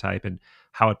trickster archetype, and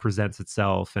how it presents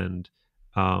itself. And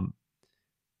um,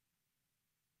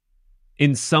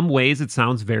 in some ways it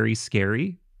sounds very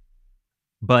scary,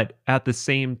 but at the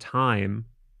same time,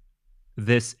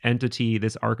 this entity,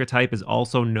 this archetype, is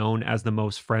also known as the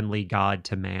most friendly god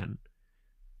to man.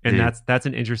 And Yeah, that's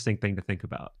an interesting thing to think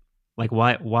about. Like,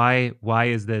 why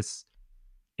is this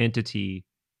entity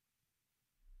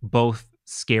both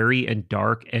scary and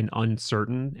dark and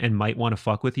uncertain, and might want to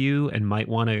fuck with you, and might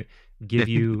want to give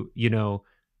you,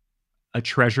 a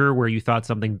treasure where you thought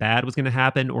something bad was going to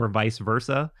happen, or vice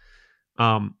versa.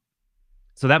 Um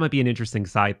so that might be an interesting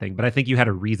side thing, but I think you had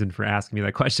a reason for asking me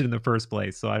that question in the first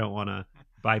place, so I don't want to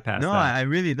bypass no, that. I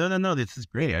really no, no, no. This is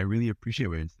great. I really appreciate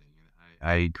what you're saying.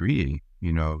 I agree.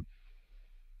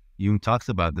 Jung talks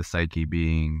about the psyche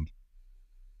being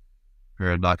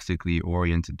paradoxically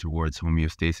oriented towards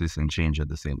homeostasis and change at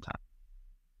the same time.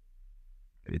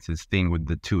 It's this thing with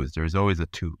the twos. There's always a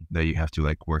two that you have to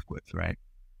like work with, right?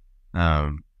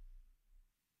 Um,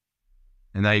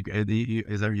 and as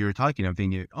you were talking, I'm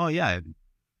thinking, oh yeah,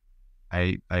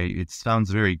 it sounds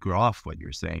very gruff what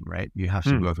you're saying, right? You have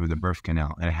to Hmm. go through the birth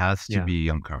canal, and it has to Yeah. be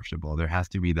uncomfortable. There has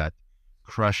to be that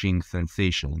crushing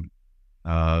sensation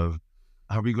of,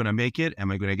 are we going to make it?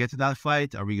 Am I going to get to that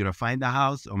flight? Are we going to find the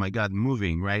house? Oh my God,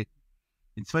 moving, right?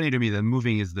 It's funny to me that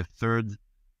moving is the third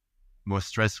most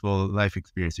stressful life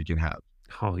experience you can have.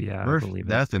 Oh yeah, I Birth, believe it.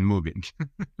 death, and moving,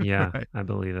 Yeah, right? I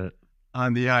believe it.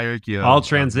 On the hierarchy All of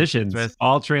transitions, stress,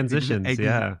 all ex- transitions. ex-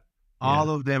 Yeah. Yeah. all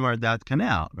of them are that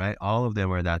canal, right? All of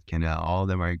them are that canal. All of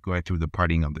them are going through the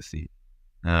parting of the sea.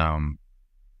 Um,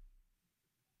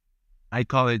 I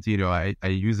call it, I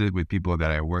use it with people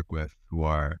that I work with who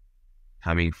are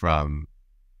coming from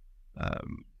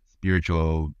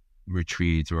spiritual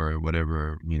retreats or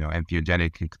whatever,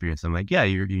 entheogenic experience. I'm like, yeah,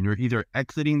 you're either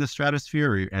exiting the stratosphere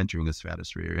or you're entering the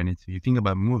stratosphere. And if you think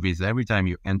about movies, every time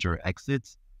you enter or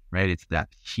exit, right, it's that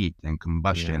heat and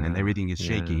combustion and Yeah. everything is Yeah.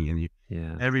 shaking and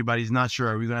Yeah. everybody's not sure,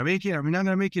 are we going to make it? Are we not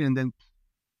going to make it? And then,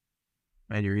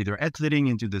 right, you're either exiting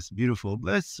into this beautiful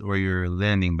bliss or you're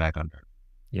landing back on Earth.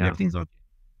 And Yeah. everything's okay.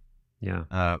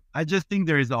 Yeah. I just think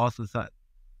there is also,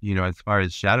 as far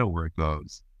as shadow work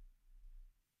goes,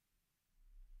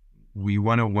 we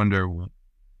want to wonder,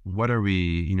 what are we,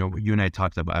 you and I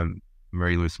talked about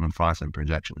very loose frost and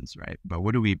projections, right? But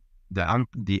what do we,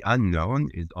 the unknown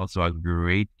is also a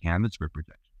great canvas for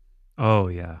projection. Oh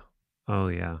yeah. Oh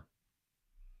yeah.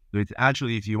 So it's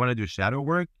actually, if you want to do shadow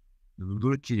work,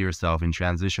 look at yourself in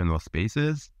transitional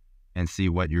spaces and see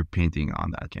what you're painting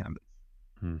on that canvas.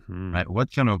 Right?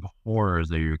 What kind of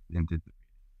horrors are you into?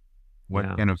 What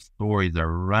Yeah. kind of stories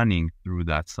are running through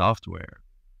that software?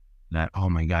 That, oh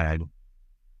my God,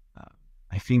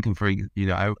 I think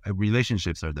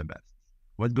relationships are the best.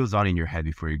 What goes on in your head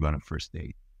before you go on a first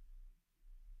date?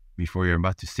 Before you're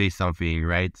about to say something,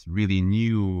 right? Really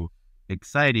new,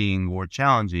 exciting, or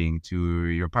challenging to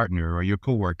your partner or your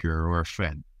coworker or a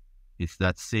friend. It's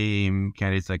that same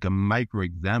kind of, it's like a micro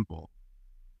example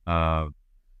of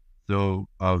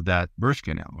that birth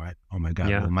canal, right? Oh my God,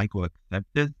 Yeah. will Michael accept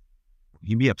this? Will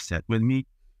he be upset with me?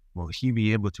 Will he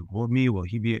be able to hold me?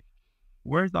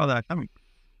 Where's all that coming from?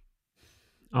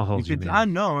 I'll hold If you, it's man.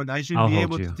 unknown, I should I'll be hold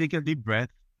able to you. take a deep breath.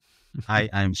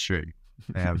 I'm sure.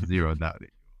 I have zero doubt.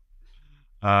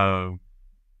 Uh,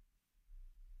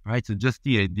 right. So just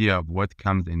the idea of what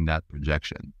comes in that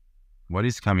projection, what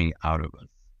is coming out of us.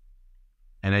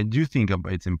 And I do think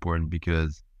it's important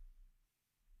because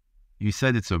you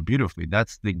said it so beautifully.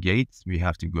 That's the gates we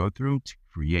have to go through to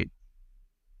create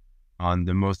on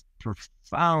the most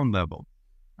profound level,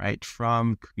 right?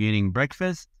 From creating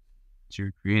breakfast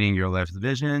to creating your life's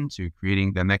vision, to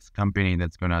creating the next company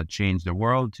that's going to change the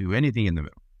world, to anything in the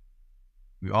middle.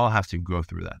 We all have to go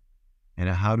through that.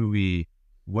 And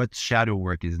what shadow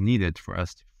work is needed for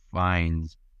us to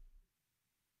find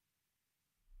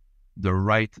the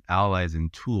right allies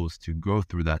and tools to go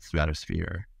through that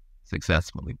stratosphere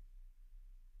successfully.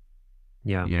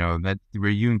 Yeah. That where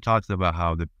Jung talks about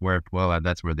how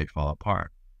that's where they fall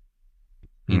apart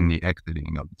in the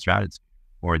exiting of the stratosphere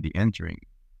or the entering.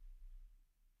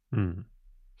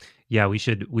 Yeah, we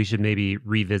should maybe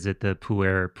revisit the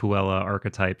puella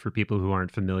archetype for people who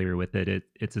aren't familiar with it.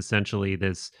 It's essentially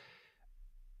this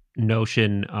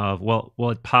notion of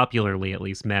it popularly at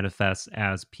least manifests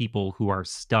as people who are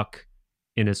stuck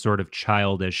in a sort of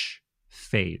childish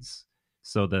phase.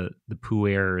 So the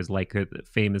puer is like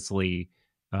famously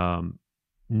um,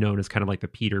 known as kind of like the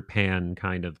Peter Pan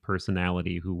kind of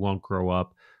personality who won't grow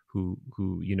up, who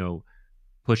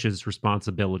pushes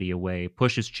responsibility away,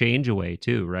 pushes change away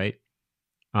too, right?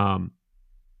 Um,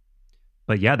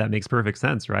 but yeah, that makes perfect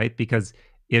sense, right? Because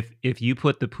if you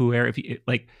put the puer, if you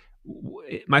like,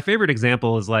 my favorite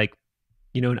example is like,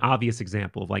 an obvious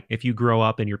example of like if you grow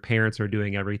up and your parents are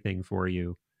doing everything for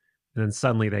you, and then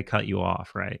suddenly they cut you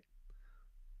off, right?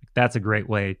 That's a great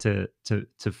way to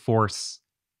force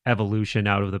evolution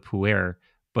out of the puer.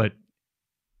 But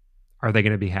are they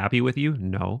going to be happy with you?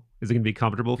 No. Is it going to be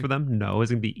comfortable for them? No.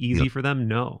 Is it going to be Yeah. easy for them?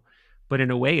 No. But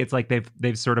in a way, it's like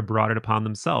they've sort of brought it upon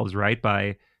themselves, right?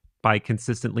 By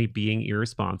consistently being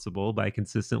irresponsible, by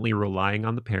consistently relying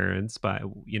on the parents, by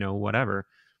whatever.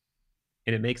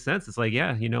 And it makes sense. It's like,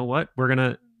 yeah, you know what? We're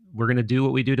gonna do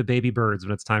what we do to baby birds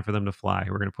when it's time for them to fly.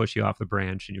 We're gonna push you off the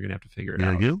branch, and you're gonna have to figure it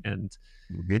You're out. good. And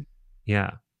You're good.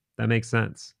 yeah, that makes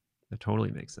sense. That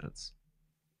totally makes sense.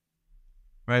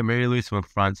 Right. Mary Louise von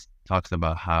Franz talks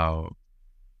about how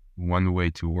one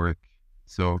way to work.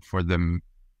 So for the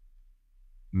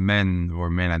men or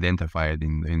men identified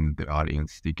in the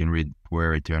audience, you can read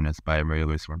Puer Aeternus by Mary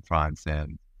Louise von Franz.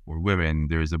 And for women,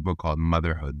 there's a book called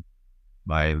Motherhood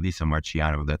by Lisa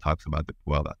Marciano that talks about the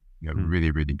Puella in a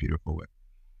really, really beautiful way.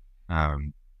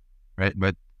 Right.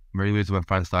 But Mary Louise von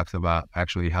Franz talks about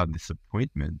actually how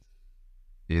disappointment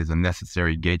is a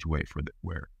necessary gateway for the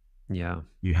Puer. Yeah.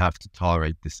 You have to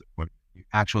tolerate disappointment. You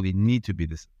actually need to be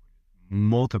disappointed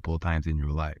multiple times in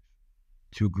your life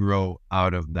to grow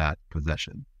out of that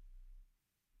possession.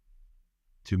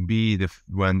 To be the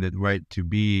one that, right,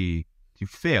 to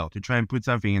fail, to try and put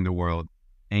something in the world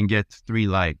and get 3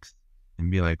 likes and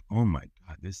be like, oh my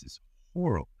God, this is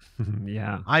horrible.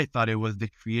 Yeah. I thought it was the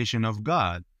creation of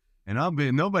God and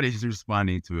nobody's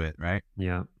responding to it, right?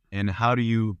 Yeah. And how do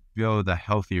you build a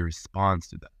healthy response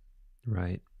to that?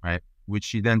 Right. Right. Which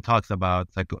she then talks about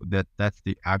that's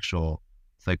the actual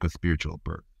psycho-spiritual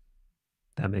birth.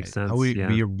 That makes Right? How sense. Yeah.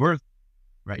 we are birthed,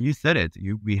 right? You said it.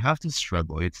 We have to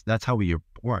struggle. That's how we are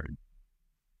born.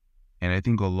 And I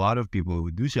think a lot of people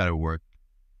who do shadow work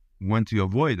want to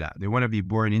avoid that. They want to be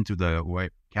born into the way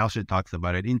Kalsha talks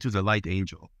about it, into the light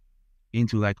angel,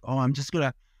 into like, oh, I'm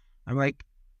like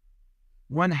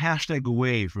one hashtag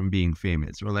away from being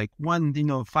famous, or like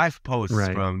 5 posts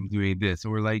from doing this,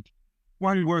 or like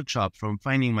 1 workshop from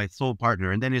finding my soul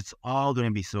partner, and then it's all going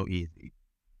to be so easy.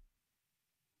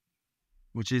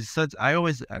 Which is I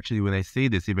always, actually, when I say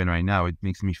this, even right now, it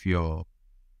makes me feel,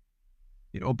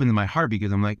 it opens my heart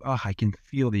because I'm like, oh, I can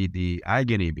feel the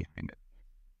agony behind it.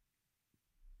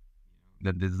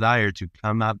 The desire to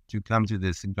come to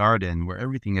this garden where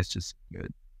everything is just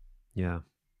good. Yeah.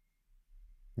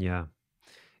 Yeah.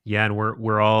 Yeah, and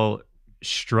we're all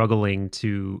struggling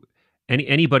to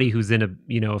anybody who's in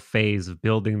a, a phase of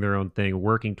building their own thing,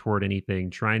 working toward anything,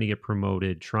 trying to get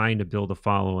promoted, trying to build a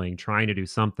following, trying to do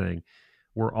something.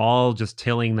 We're all just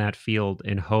tilling that field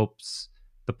in hopes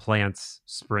the plants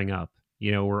spring up.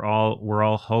 We're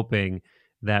all hoping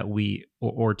that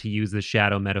or to use the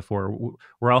shadow metaphor,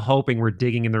 we're all hoping we're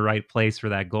digging in the right place for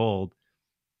that gold.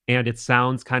 And it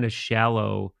sounds kind of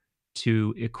shallow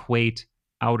to equate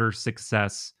outer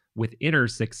success with inner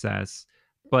success,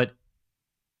 but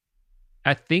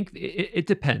I think it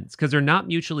depends because they're not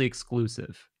mutually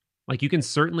exclusive. Like you can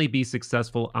certainly be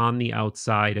successful on the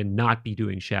outside and not be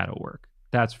doing shadow work.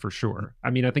 That's for sure.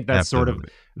 I mean, I think that's sort of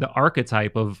Absolutely. the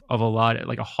archetype of a lot,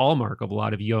 like a hallmark of a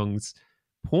lot of Jung's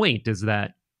point is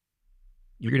that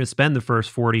you're going to spend the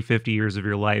first 40, 50 years of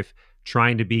your life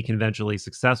trying to be conventionally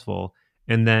successful.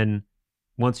 And then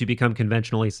once you become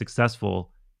conventionally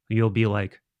successful, you'll be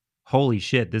like, holy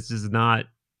shit, this is not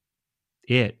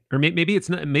it. Or maybe it's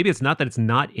not that it's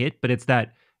not it, but it's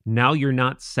that now you're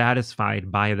not satisfied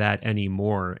by that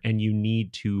anymore. And you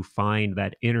need to find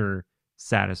that inner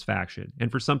satisfaction.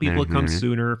 And for some people, it comes Mm-hmm.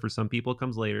 sooner. For some people, it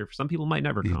comes later. For some people, it might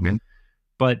never come. Mm-hmm.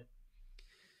 But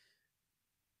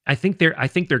I think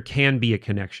there can be a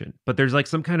connection, but there's like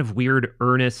some kind of weird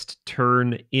earnest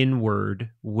turn inward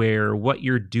where what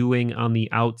you're doing on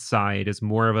the outside is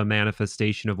more of a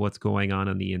manifestation of what's going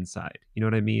on the inside. You know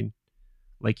what I mean?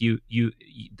 Like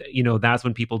that's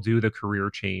when people do the career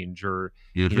change or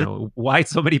Mm-hmm. why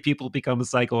so many people become a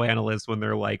psychoanalyst when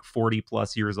they're like 40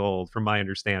 plus years old, from my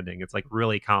understanding. It's like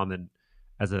really common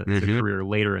as a Mm-hmm. career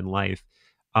later in life.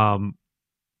 Um,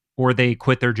 or they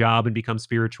quit their job and become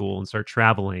spiritual and start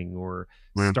traveling or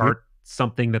Mm-hmm. start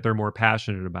something that they're more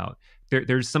passionate about.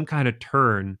 There's some kind of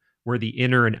turn where the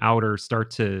inner and outer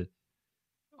start to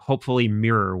hopefully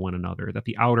mirror one another, that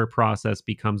the outer process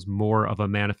becomes more of a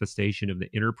manifestation of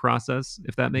the inner process,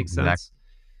 if that makes Exactly. sense.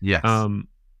 Yes. Um,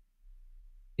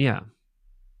 yeah.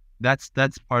 That's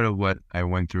part of what I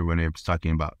went through when I was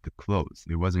talking about the clothes.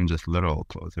 It wasn't just literal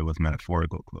clothes, it was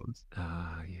metaphorical clothes.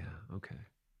 Yeah. Okay.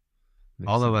 Makes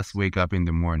All of us sense. wake up in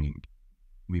the morning,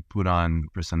 we put on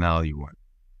personality one.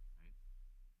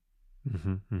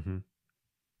 Hmm. Hmm.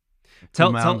 Put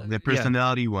Tell. on the Yeah.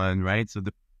 personality one, right? So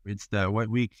it's the what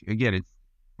we again it's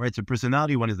right. So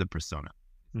personality one is the persona,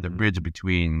 the Hmm. bridge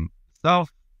between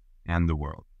self and the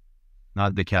world,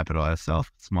 not the capital S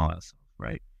self, small s self,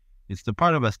 right? It's the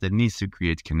part of us that needs to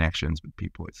create connections with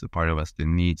people. It's the part of us that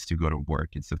needs to go to work.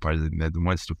 It's the part that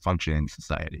wants to function in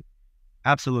society.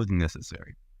 Absolutely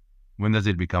necessary. When does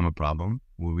it become a problem?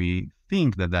 When we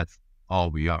think that that's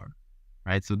all we are,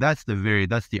 right? So that's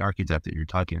the archetype that you're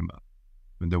talking about.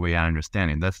 The way I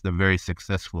understand it, that's the very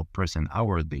successful person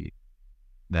outwardly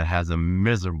that has a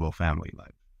miserable family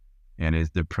life and is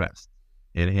depressed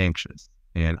and anxious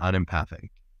and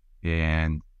unempathic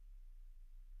and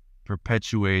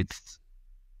perpetuates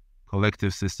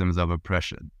collective systems of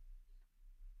oppression,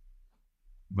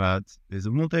 but is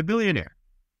a multi-billionaire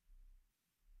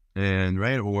and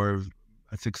right or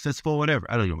a successful whatever.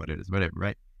 I don't know what it is, whatever,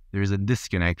 right? There is a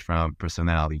disconnect from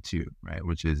personality too, right?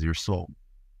 Which is your soul,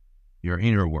 your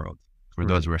inner world for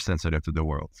those Right. who are sensitive to the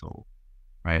world. So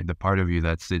right? The part of you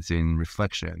that sits in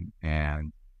reflection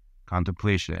and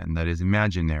contemplation, that is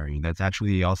imaginary, that's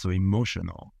actually also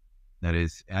emotional, that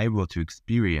is able to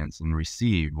experience and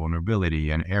receive vulnerability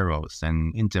and eros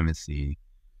and intimacy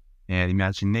and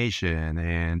imagination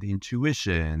and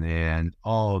intuition and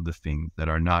all the things that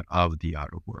are not of the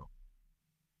outer world,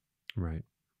 Right.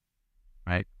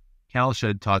 right?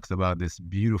 Kalshed talks about this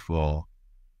beautiful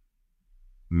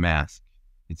mask.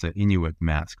 It's an Inuit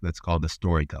mask that's called the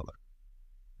storyteller.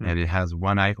 Hmm. And it has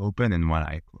one eye open and one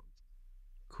eye closed.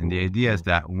 And the Cool. idea is Cool.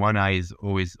 that one eye is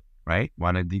always right.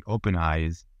 One of the open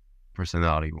eyes,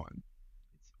 personality one.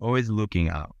 It's always looking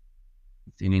out.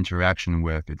 It's in interaction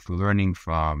with, it's learning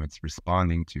from, it's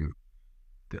responding to.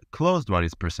 The closed one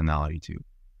is personality two.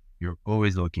 You're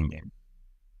always looking in.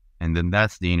 And then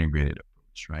that's the integrated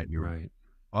approach, right? You're Right.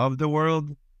 of the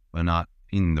world, but not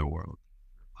in the world.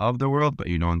 Of the world, but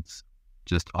you don't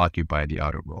just occupy the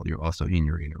outer world. You're also in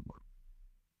your inner world.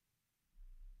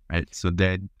 Right. So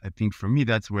that I think for me,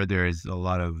 that's where there is a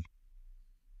lot of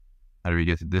how do we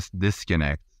get to this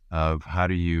disconnect of how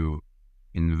do you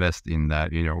invest in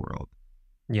that inner world?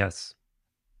 Yes.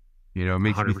 It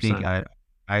makes me think. 100%.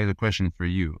 I have a question for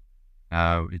you.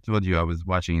 I told you I was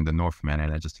watching The Northman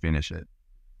and I just finished it.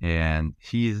 And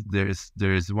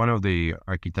there's one of the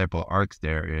archetypal arcs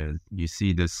there is you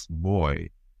see this boy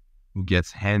who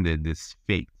gets handed this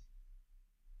fate,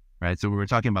 right? So we were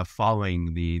talking about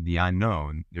following the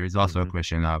unknown. There is also a Hmm.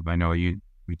 question of I know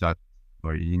we talked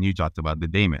or you talked about the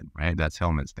daemon, right? That's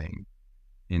Helmet's thing.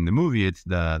 In the movie, it's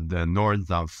the Nords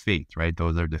of Fate, right?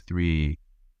 Those are the three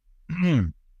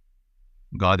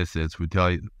goddesses who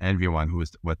tell everyone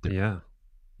what they're. Yeah.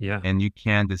 Yeah. And you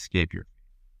can't escape your.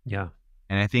 Yeah.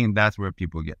 And I think that's where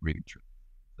people get really true.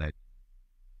 Like,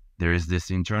 there is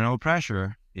this internal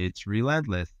pressure. It's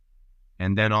relentless.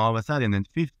 And then all of a sudden in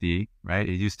 50, right,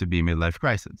 it used to be midlife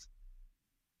crisis.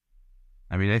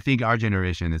 I mean, I think our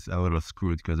generation is a little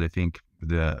screwed because I think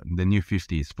the new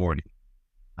 50 is 40.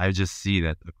 I just see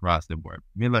that across the board.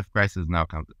 Midlife crisis now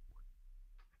comes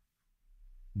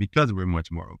because we're much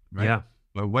more open, right? Yeah.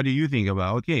 But what do you think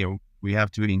about, okay, we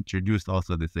have to introduce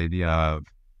also this idea of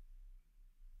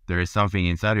there is something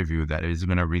inside of you that is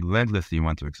going to relentlessly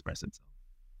want to express itself.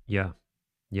 Yeah.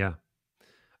 Yeah.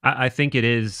 I think it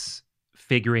is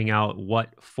figuring out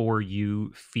what for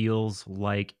you feels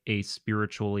like a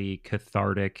spiritually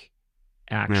cathartic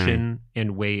action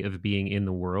and way of being in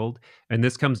the world. And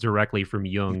this comes directly from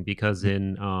Jung, because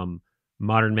in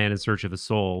Modern Man in Search of a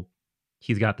Soul,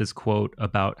 he's got this quote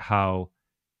about how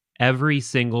every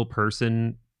single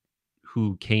person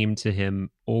who came to him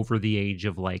over the age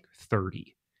of like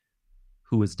 30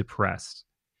 who was depressed,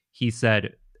 he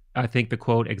said, I think the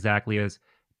quote exactly is,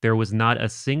 there was not a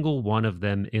single one of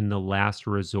them in the last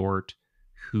resort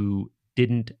who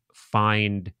didn't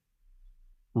find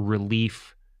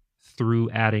relief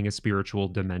through adding a spiritual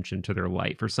dimension to their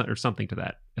life, or something to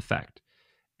that effect.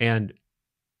 And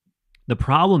the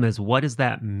problem is, what does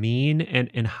that mean?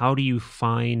 And how do you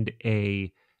find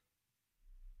a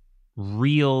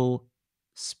real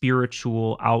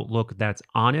spiritual outlook that's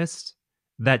honest,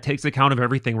 that takes account of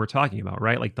everything we're talking about,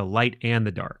 right? Like the light and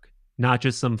the dark, not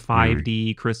just some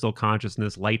 5D crystal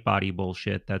consciousness light body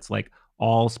bullshit that's like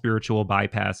all spiritual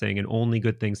bypassing and only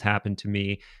good things happen to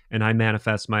me and I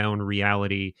manifest my own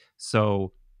reality.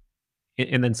 So,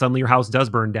 and then suddenly your house does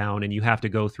burn down and you have to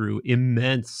go through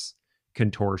immense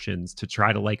contortions to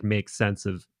try to like make sense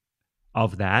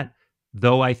of that.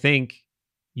 Though I think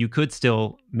you could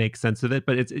still make sense of it,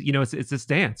 but it's this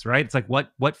dance, right? It's like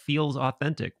what feels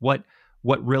authentic, what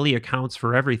really accounts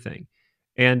for everything.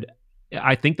 And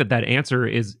I think that answer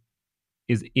is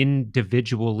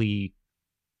individually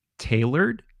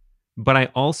tailored, but I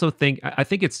also think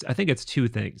it's two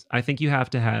things. I think you have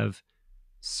to have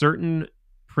certain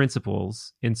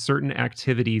principles and certain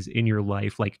activities in your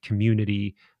life, like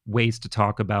community, ways to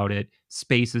talk about it,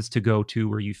 spaces to go to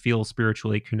where you feel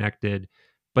spiritually connected,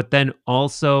 but then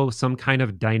also some kind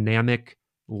of dynamic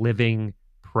living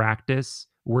practice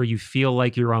where you feel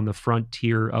like you're on the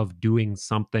frontier of doing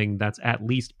something that's at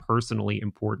least personally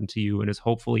important to you and is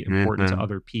hopefully important to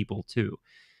other people too.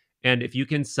 And if you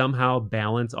can somehow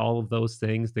balance all of those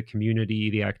things, the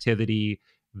community, the activity,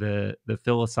 the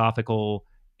philosophical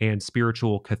and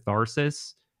spiritual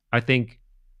catharsis, I think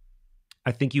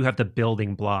you have the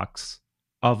building blocks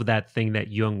of that thing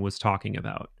that Jung was talking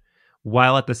about.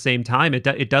 While at the same time,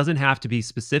 it doesn't have to be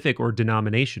specific or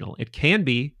denominational. It can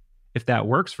be, if that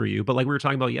works for you. But like we were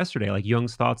talking about yesterday, like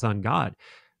Jung's thoughts on God,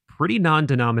 pretty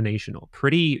non-denominational,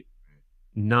 pretty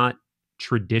not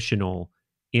traditional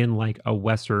in like a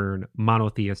Western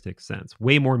monotheistic sense.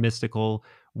 Way more mystical,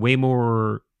 way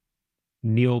more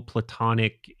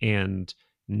Neoplatonic and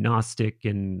Gnostic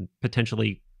and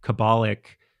potentially Kabbalic.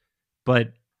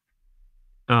 But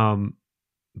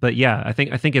yeah, I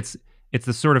think it's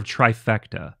the sort of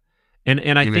trifecta.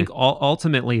 And I think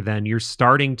ultimately then you're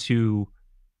starting to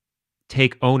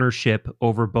take ownership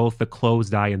over both the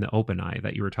closed eye and the open eye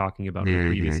that you were talking about in the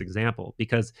previous example,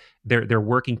 because they're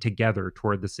working together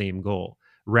toward the same goal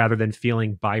rather than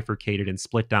feeling bifurcated and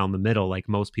split down the middle like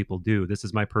most people do. This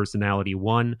is my personality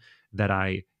one that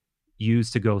I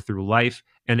use to go through life,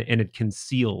 and it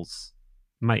conceals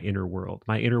my inner world.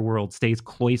 My inner world stays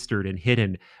cloistered and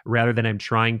hidden rather than I'm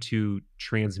trying to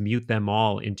transmute them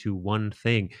all into one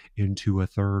thing, into a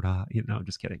third eye. I'm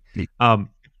just kidding. Like,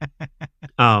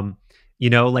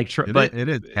 but it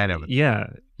is kind of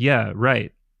yeah,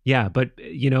 right. Yeah, but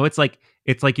it's like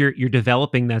you're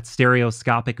developing that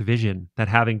stereoscopic vision that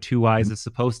having two eyes is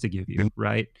supposed to give you,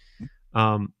 right?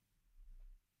 And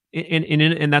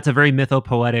that's a very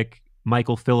mythopoetic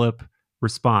Michael Phillip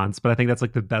response, but I think that's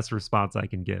like the best response I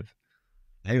can give.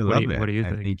 I love it. What do you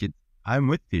think? I'm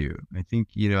with you. I think,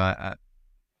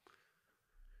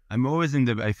 I'm always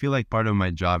I feel like part of my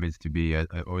job is to be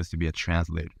always to be a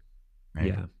translator, right?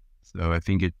 Yeah. So I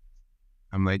think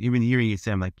I'm like, even hearing you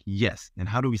say, I'm like, yes. And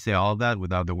how do we say all that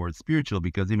without the word spiritual?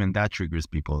 Because even that triggers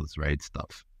people's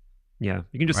stuff. Yeah.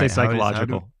 You can just say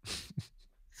psychological.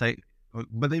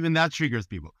 But even that triggers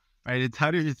people, right? It's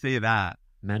how do you say that?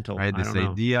 Mental. Right? This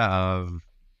idea of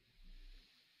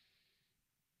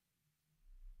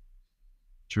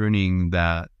turning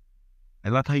that. I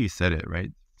love how you said it,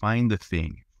 right? Find the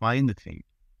thing, find the thing,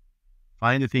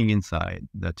 find the thing inside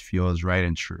that feels right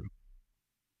and true,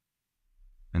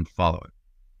 and follow it,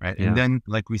 right? And Yeah. then,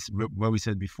 like what we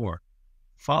said before,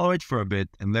 follow it for a bit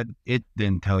and let it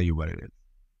then tell you what it is.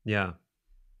 Yeah.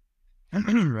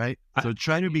 Right? So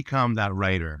try to become that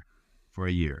writer for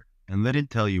a year and let it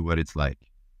tell you what it's like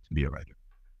to be a writer.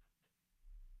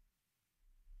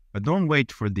 But don't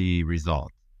wait for the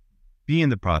result. Be in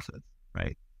the process,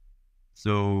 right?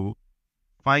 So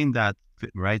find that,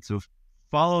 right? So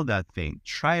follow that thing.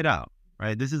 Try it out,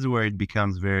 right? This is where it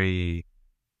becomes very,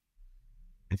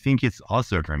 I think it's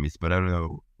also Hermes, but I don't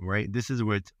know, right? This is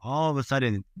where it's all of a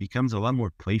sudden it becomes a lot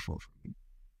more playful for me.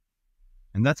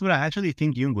 And that's what I actually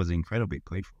think Jung was incredibly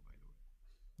playful, by the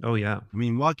way. Oh, yeah. I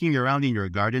mean, walking around in your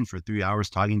garden for 3 hours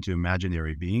talking to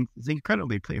imaginary beings is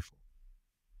incredibly playful,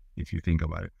 if you think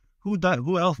about it.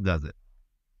 Who else does it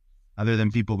other than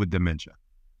people with dementia?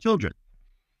 Children.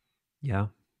 Yeah.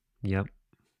 Yep.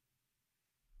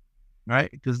 Right?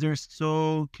 Because they're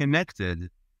so connected.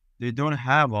 They don't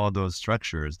have all those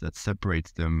structures that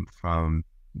separates them from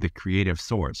the creative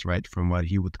source, right? From what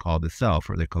he would call the self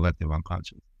or the collective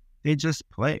unconscious. They just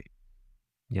play.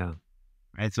 Yeah.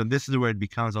 Right? So this is where it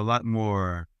becomes a lot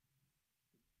more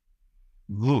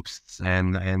loose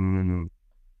and kind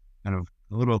of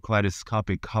a little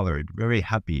kaleidoscopic colored, very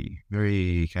happy,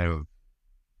 very kind of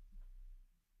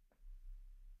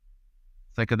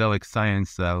psychedelic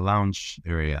science lounge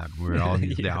area where all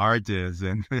these the artists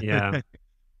and Yeah.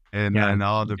 and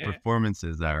all the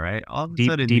performances are, right? All of a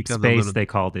sudden Deep becomes space, a little they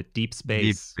called it. Deep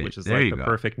space, which is like the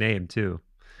perfect name too.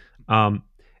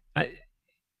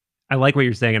 I like what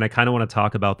you're saying, and I kind of want to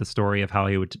talk about the story of how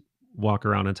he would walk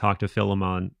around and talk to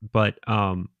Philemon, but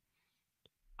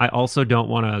I also don't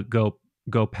want to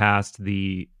go past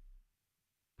the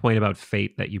point about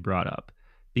fate that you brought up,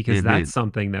 because that's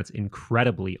something that's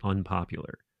incredibly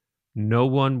unpopular. No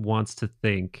one wants to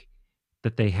think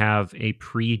that they have a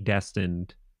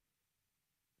predestined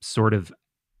sort of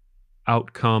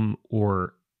outcome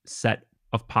or set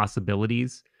of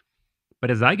possibilities. But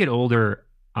as I get older,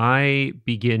 I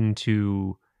begin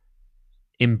to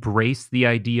embrace the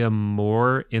idea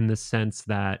more in the sense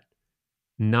that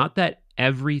not that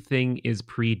everything is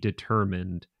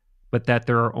predetermined, but that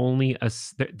there are only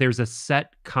there's a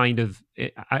set kind of,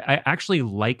 I actually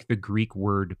like the Greek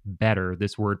word better,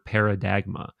 this word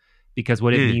paradigma, because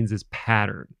what it means is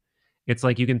pattern. It's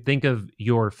like you can think of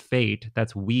your fate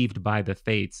that's weaved by the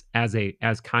fates as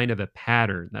kind of a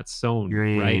pattern that's sewn,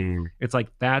 right? It's like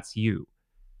that's you.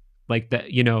 Like that,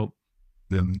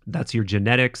 that's your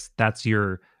genetics, that's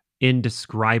your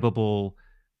indescribable,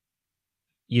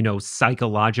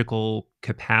 psychological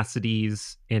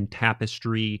capacities and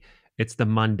tapestry. It's the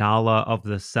mandala of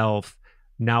the self.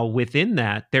 Now, within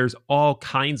that, there's all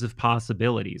kinds of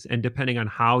possibilities. And depending on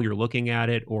how you're looking at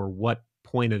it or what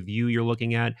point of view you're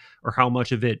looking at or how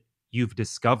much of it you've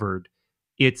discovered,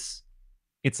 it's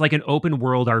like an open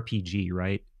world RPG,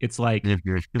 right? It's like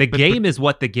the game is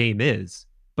what the game is,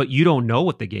 but you don't know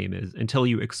what the game is until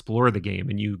you explore the game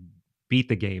and you beat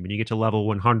the game and you get to level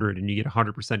 100 and you get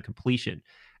 100% completion.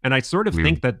 And I sort of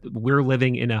think that we're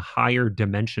living in a higher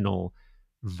dimensional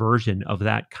version of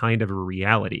that kind of a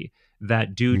reality,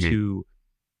 that due to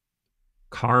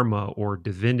karma or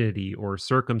divinity or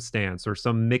circumstance or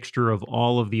some mixture of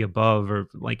all of the above, or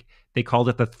like they called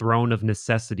it the throne of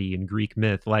necessity in Greek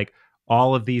myth, like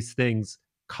all of these things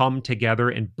come together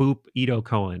and boop, Ido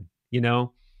Cohen,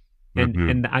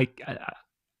 and I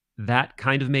that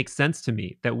kind of makes sense to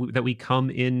me, that we come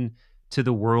in to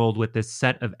the world with this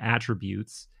set of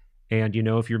attributes. And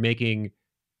if you're making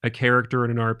a character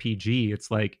in an RPG, it's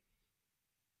like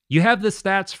you have the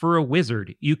stats for a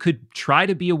wizard. You could try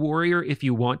to be a warrior if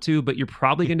you want to, but you're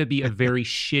probably going to be a very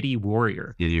shitty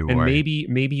warrior. And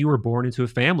maybe you were born into a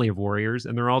family of warriors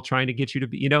and they're all trying to get you to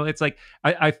be, it's like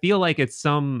I feel like it's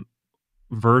some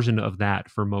version of that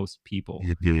for most people,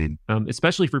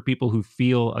 especially for people who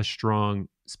feel a strong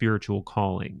spiritual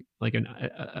calling, like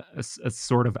a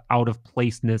sort of out of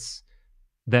placeness.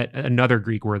 That another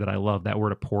Greek word that I love, that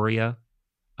word aporia,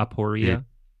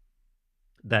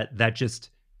 that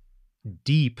just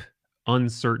deep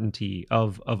uncertainty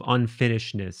of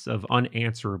unfinishedness, of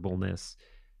unanswerableness.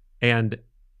 And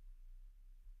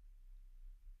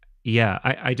yeah,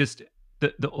 I just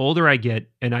the older I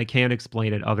get, and I can't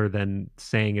explain it other than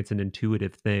saying it's an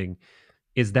intuitive thing,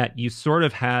 is that you sort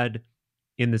of had,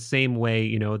 in the same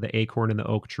way, the acorn and the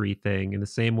oak tree thing, in the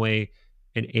same way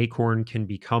an acorn can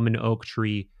become an oak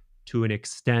tree to an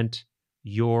extent,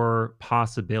 your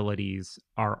possibilities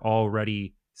are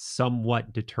already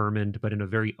somewhat determined, but in a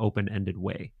very open-ended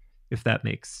way. if that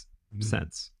makes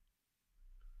sense.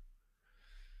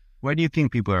 Why do you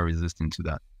think people are resistant to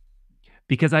that?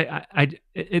 Because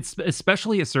it's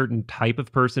especially a certain type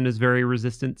of person is very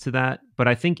resistant to that. But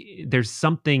I think there's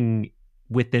something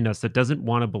within us that doesn't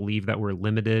want to believe that we're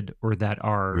limited or that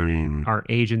our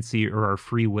agency or our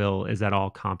free will is at all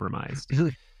compromised.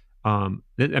 I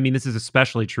mean, this is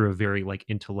especially true of very like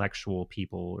intellectual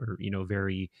people or,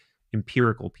 very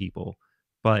empirical people.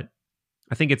 But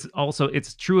I think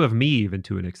it's true of me even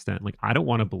to an extent. Like, I don't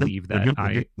want to believe that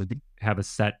I have a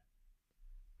set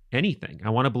anything. I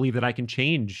want to believe that I can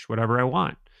change whatever I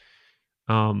want.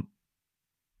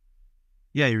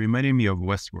 Yeah, it reminded me of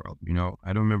Westworld.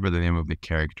 I don't remember the name of the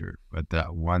character, but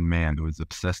that one man who was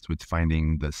obsessed with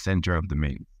finding the center of the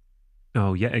maze.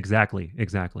 Oh yeah, exactly.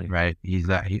 Right? He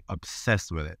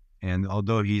obsessed with it. And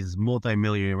although he's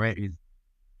multimillionaire, right? He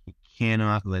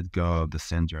cannot let go of the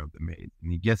center of the maze.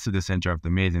 And he gets to the center of the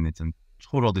maze and it's a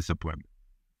total disappointment.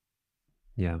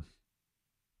 Yeah.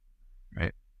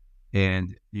 Right.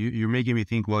 And you're making me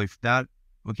think, well, if I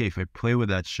play with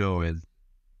that show, is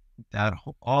that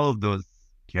all of those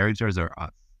characters are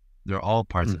us. They're all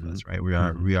parts of us, right? We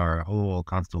are a whole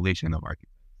constellation of archetypes.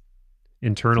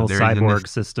 Internal cyborg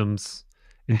systems,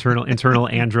 internal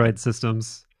android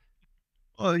systems.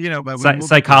 Well, but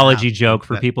psychology joke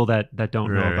for people that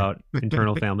don't know about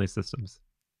internal family systems.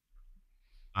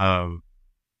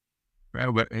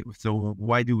 Right. So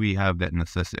why do we have that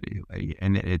necessity? Like,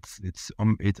 and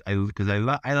because I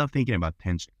love thinking about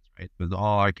tensions, right? Because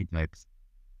all archetypes,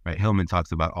 right? Hillman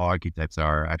talks about all archetypes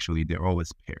they're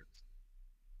always pairs.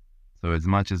 So as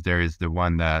much as there is the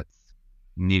one that's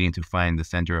needing to find the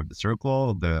center of the circle,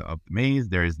 of the maze,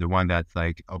 there is the one that's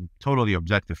like totally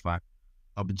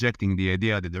objecting the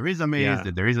idea that there is a maze,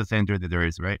 that there is a center, that there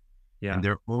is, right? Yeah. And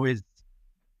they're always,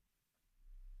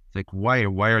 it's like, why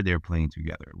are they playing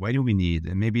together? Why do we need,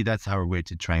 and maybe that's our way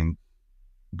to try and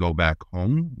go back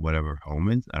home, whatever home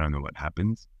is. I don't know what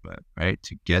happens, but right,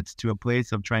 to get to a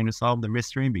place of trying to solve the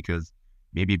mystery, because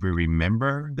maybe we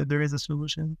remember that there is a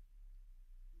solution.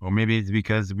 Or maybe it's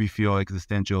because we feel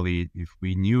existentially, if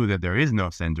we knew that there is no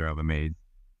center of a maze,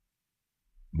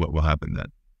 what will happen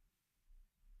then?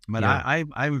 But yeah. I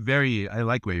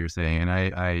like what you're saying, and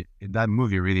I that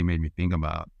movie really made me think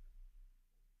about.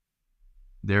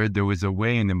 There was a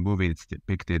way in the movie it's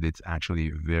depicted. It's actually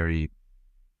very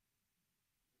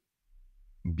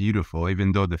beautiful,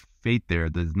 even though the fate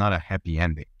there's not a happy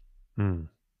ending.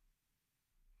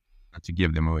 Not to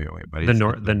give them away, but it's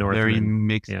the Northman. Very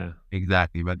mixed. Yeah,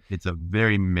 exactly. But it's a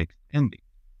very mixed ending.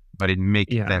 But it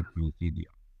makes sense when you see the.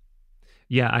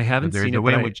 Yeah, I haven't seen it. There's a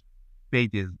way in which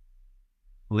fate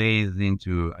plays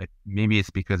into. Maybe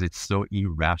it's because it's so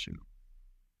irrational,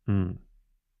 and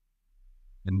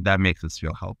that makes us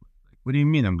feel helpless. Like, what do you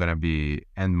mean I'm gonna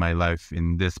end my life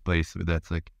in this place?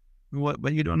 That's like, what?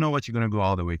 But you don't know what you're gonna go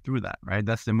all the way through that, right?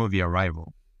 That's the movie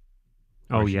Arrival.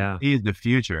 Oh yeah, she sees the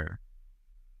future.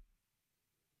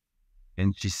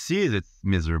 And she sees it's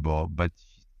miserable, but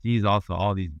she sees also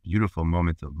all these beautiful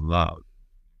moments of love.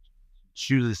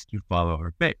 She chooses to follow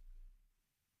her fate.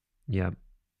 Yeah.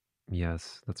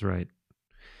 Yes, that's right.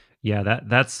 Yeah,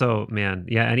 that's so, man.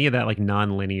 Yeah, any of that like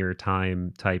non-linear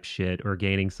time type shit or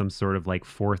gaining some sort of like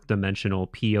fourth dimensional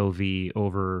POV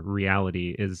over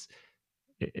reality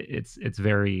it's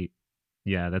very,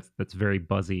 yeah, that's very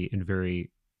buzzy and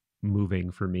very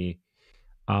moving for me.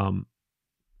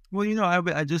 Well,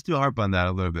 I just do harp on that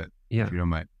a little bit, if you don't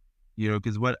mind.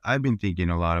 Because what I've been thinking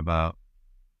a lot about,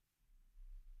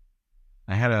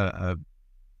 I had a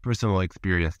personal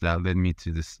experience that led me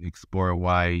to explore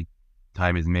why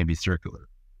time is maybe circular.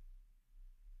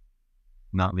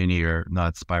 Not linear,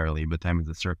 not spirally, but time is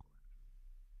a circle.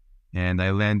 And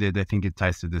I think it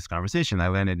ties to this conversation, I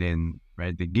landed in,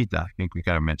 right, the Gita. I think we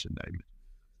kind of mentioned that.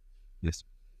 Yes.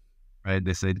 Right,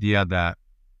 this idea that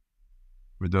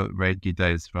right, Gita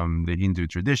is from the Hindu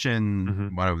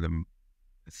tradition, one of the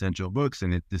essential books,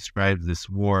 and it describes this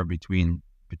war between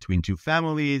two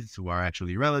families who are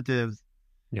actually relatives.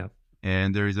 Yeah.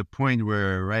 And there is a point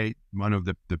where, right, one of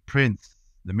the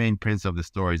main prince of the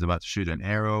story is about to shoot an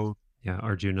arrow. Yeah,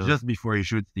 Arjuna. Just before he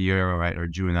shoots the arrow, right,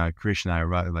 Arjuna, Krishna,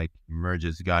 like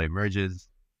God emerges,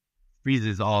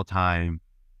 freezes all time,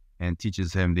 and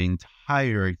teaches him the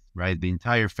entire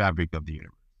fabric of the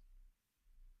universe.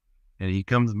 And he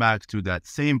comes back to that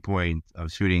same point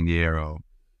of shooting the arrow,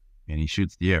 and he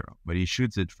shoots the arrow, but he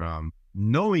shoots it from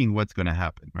knowing what's going to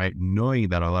happen, right? Knowing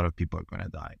that a lot of people are going to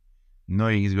die,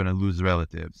 knowing he's going to lose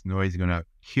relatives, knowing he's going to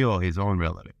kill his own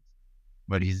relatives,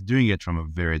 but he's doing it from a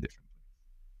very different place.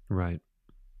 Right.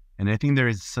 And I think there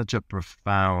is such a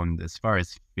profound, as far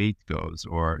as fate goes,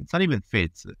 or it's not even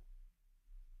fate,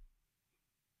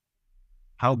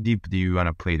 how deep do you want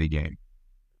to play the game?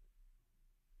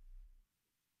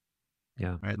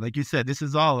 Yeah. Right. Like you said, this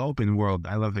is all open world.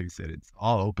 I love how you said it. It's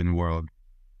all open world,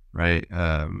 right?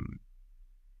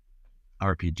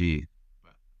 RPG.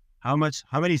 How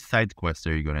many side quests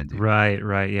are you going to do?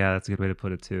 Right. Yeah, that's a good way to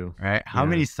put it too. Right. How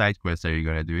many side quests are you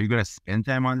going to do? Are you going to spend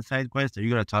time on the side quests? Are you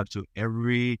going to talk to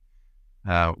every,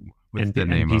 what's the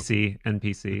name NPC? of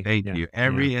NPC. Thank you.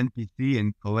 Every NPC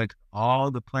and collect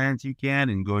all the plants you can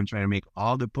and go and try to make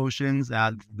all the potions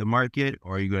at the market?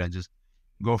 Or are you going to just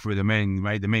go for the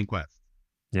main quest?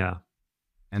 Yeah.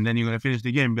 And then you're going to finish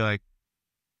the game and be like,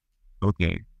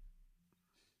 okay,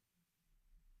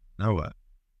 now what?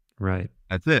 Right.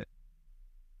 That's it.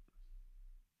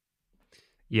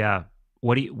 Yeah.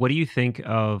 What do you think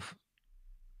of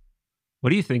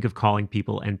calling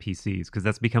people NPCs? Because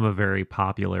that's become a very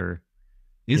popular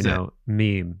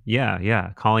meme.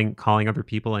 Yeah. Calling other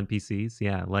people NPCs.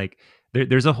 Yeah. Like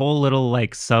there's a whole little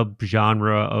like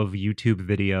subgenre of YouTube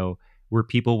video where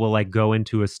people will like go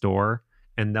into a store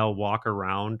and they'll walk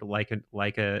around like a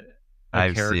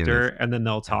character, and then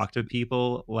they'll talk to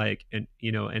people like, and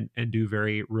do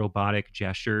very robotic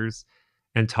gestures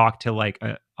and talk to like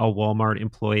a Walmart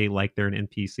employee like they're an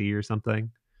NPC or something.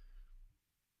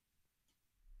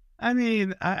 I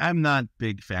mean, I'm not a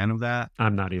big fan of that.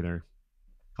 I'm not either.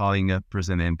 Calling a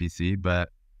person NPC, but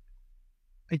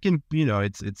I can,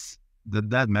 it's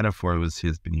that metaphor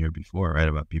has been here before, right?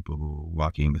 About people who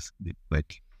walking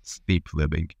like sleep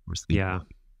living or sleep. Yeah. Living.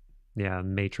 Yeah.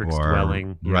 Matrix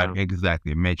dwelling. Right. Yeah.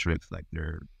 Exactly. Matrix. Like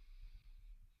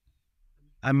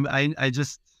I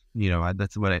just,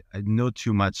 that's what I know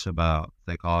too much about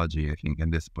psychology, I think,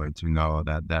 at this point to know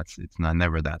that it's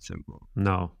never that simple.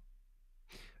 No,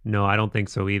 I don't think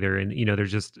so either. And,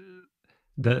 there's just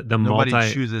nobody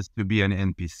chooses to be an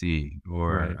NPC,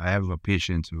 or right. I have a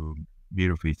patient who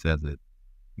beautifully says it.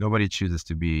 Nobody chooses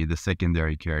to be the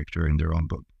secondary character in their own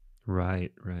book.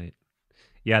 Right.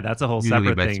 Yeah, that's a whole usually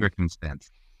separate by thing.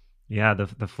 Circumstance. Yeah,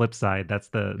 the flip side. That's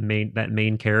the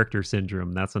main character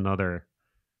syndrome. That's another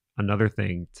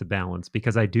thing to balance,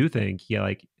 because I do think,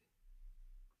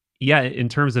 in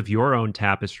terms of your own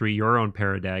tapestry, your own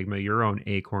paradigm, your own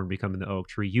acorn becoming the oak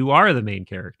tree, you are the main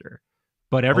character,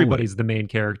 but everybody's the main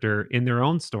character in their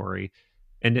own story.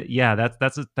 And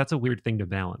that's a weird thing to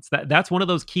balance. That's one of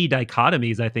those key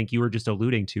dichotomies I think you were just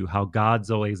alluding to, how gods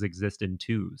always exist in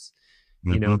twos.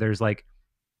 Mm-hmm. There's like,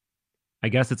 I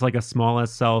guess it's like a small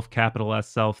s self, capital S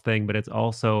self thing, but it's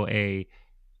also a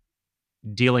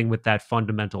dealing with that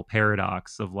fundamental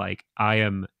paradox of like, I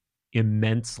am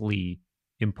immensely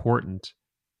important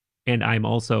and I'm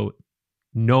also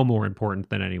no more important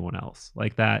than anyone else.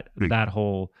 Like that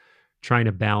whole trying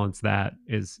to balance that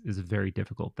is a very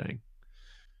difficult thing.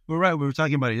 Well, right. We were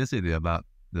talking about it yesterday about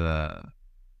the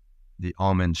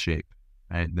almond shape,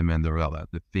 right? The Mandorella,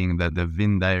 the thing that the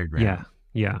Venn diagram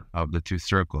of the two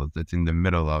circles that's in the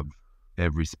middle of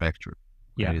every spectrum.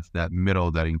 Right? Yeah. It's that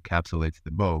middle that encapsulates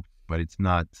the both, but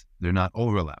they're not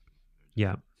overlapping.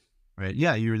 Yeah. Right.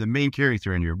 Yeah. You're the main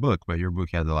character in your book, but your book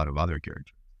has a lot of other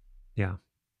characters. Yeah.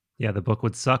 Yeah. The book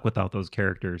would suck without those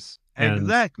characters.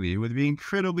 Exactly. It would be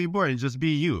incredibly boring. It'd just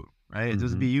be you, right? It'd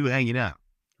just be you hanging out.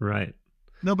 Right.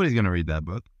 Nobody's going to read that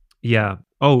book. Yeah.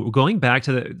 Oh, going back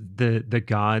to the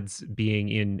gods being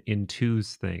in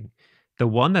twos thing, the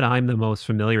one that I'm the most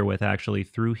familiar with actually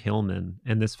through Hillman,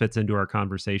 and this fits into our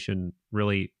conversation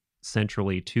really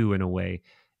centrally too in a way,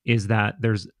 is that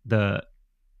there's the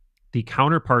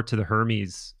counterpart to the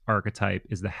Hermes archetype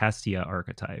is the Hestia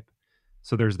archetype.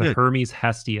 So there's the Hermes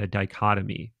Hestia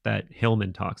dichotomy that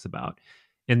Hillman talks about.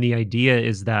 And the idea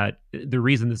is that the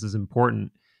reason this is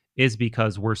important is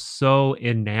because we're so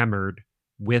enamored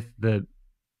with the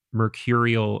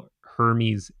mercurial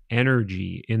Hermes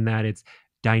energy in that it's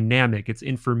dynamic, it's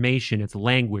information, it's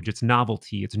language, it's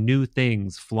novelty, it's new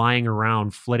things flying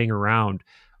around, flitting around.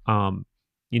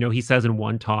 He says in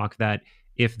one talk that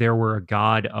if there were a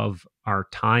god of our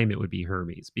time, it would be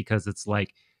Hermes, because it's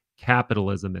like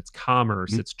capitalism, it's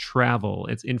commerce, it's travel,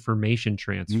 it's information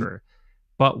transfer.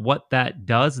 But what that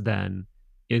does then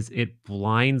is it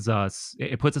blinds us,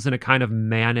 it puts us in a kind of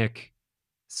manic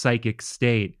psychic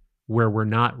state where we're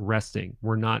not resting,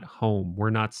 we're not home, we're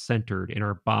not centered in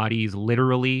our bodies,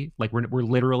 literally, like we're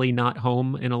literally not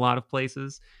home in a lot of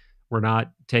places. We're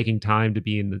not taking time to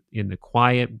be in the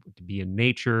quiet, to be in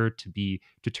nature,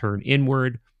 to turn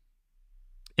inward.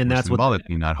 And we're that's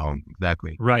symbolically not home.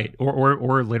 Exactly. Right.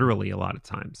 Or literally a lot of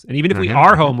times. And even if we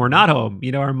are home, we're not home.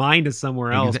 Our mind is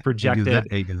somewhere else, projected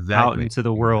out into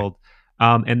the world.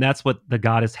 And that's what the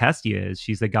goddess Hestia is.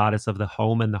 She's the goddess of the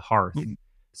home and the hearth.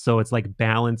 So it's like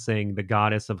balancing the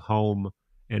goddess of home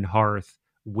and hearth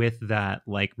with that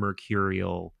like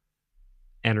mercurial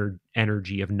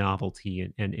energy of novelty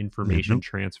and Mhm. information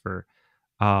transfer.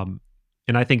 Um,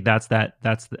 and I think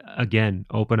again,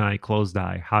 open eye, closed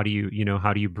eye. How do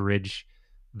you bridge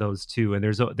those two? And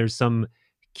there's some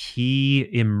key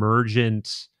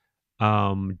emergent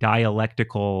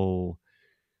dialectical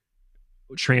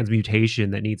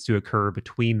transmutation that needs to occur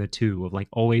between the two, of like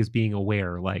always being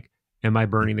aware, like, am I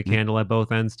burning the Mhm. candle at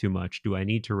both ends too much? Do I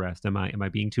need to rest? Am I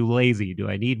being too lazy? Do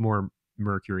I need more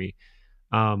mercury?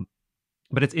 Um,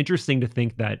 but it's interesting to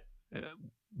think that uh,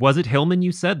 was it Hillman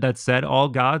you said all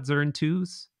gods are in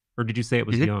twos, or did you say it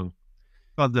was It's Jung?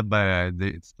 called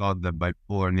it's called the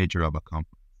bipolar nature of a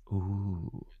complex.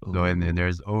 Ooh, So and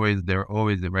ooh. they're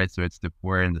always right. So it's the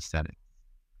poor and the static.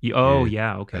 Oh It's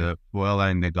yeah, okay. the Puella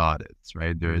and the goddess,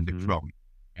 right? They're the Mm-hmm. crone,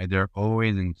 and they're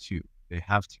always in two. They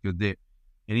have to go there.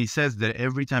 And he says that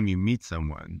every time you meet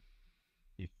someone,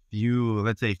 if you,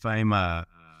 let's say, if I'm a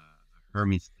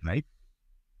Hermes type,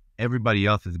 everybody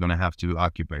else is going to have to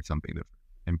occupy something different,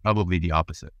 and probably the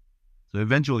opposite. So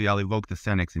eventually, I'll evoke the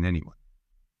Senex in anyone.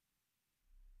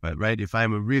 But right, if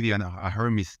I'm a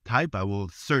Hermes type, I will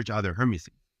search other Hermes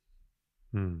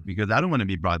Hmm. because I don't want to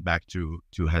be brought back to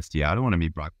Hestia. I don't want to be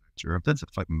brought back to Europe. That's a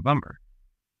fucking bummer.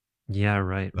 Yeah,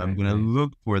 right, I'm right, going to right.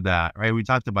 look for that, right? We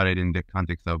talked about it in the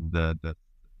context of the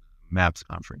MAPS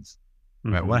conference,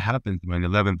 right? Mm-hmm. What happens when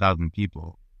 11,000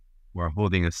 people who are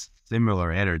holding a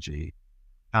similar energy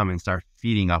come and start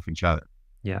feeding off each other,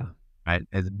 Yeah. right?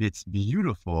 It's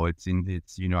beautiful.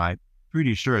 I'm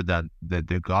pretty sure that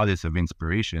the goddess of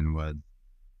inspiration was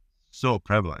so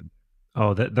prevalent.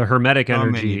 Oh, the hermetic So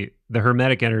many,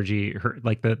 energy,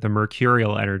 like the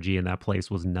mercurial energy in that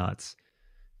place was nuts.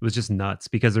 It was just nuts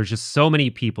because there's just so many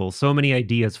people, so many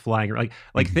ideas flying.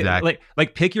 exactly,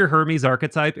 Like pick your Hermes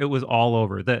archetype. It was all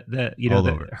over all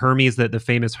the over. Hermes, the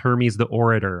famous Hermes the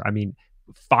orator. I mean,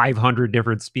 500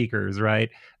 different speakers, right?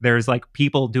 There's like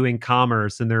people doing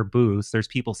commerce in their booths. There's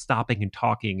people stopping and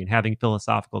talking and having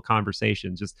philosophical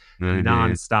conversations, just Mhm.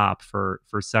 nonstop for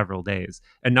several days.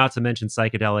 And not to mention,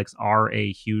 psychedelics are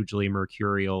a hugely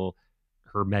mercurial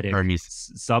hermetic Hermes.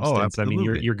 Oh, substance. I mean,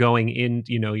 absolutely. you're going in,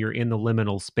 you're in the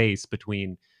liminal space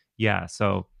between. Yeah,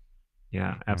 so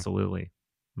yeah, Mhm. absolutely.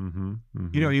 Mm-hmm.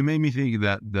 Mm-hmm. You made me think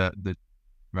that the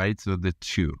right. So the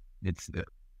two, it's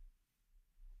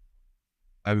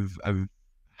I've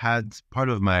had part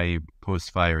of my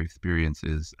post fire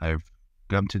experiences. I've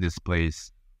come to this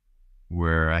place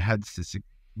where I had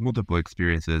multiple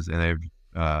experiences, and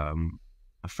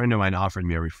a friend of mine offered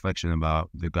me a reflection about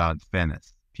the god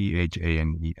Phanes,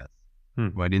 Phanes, Hmm.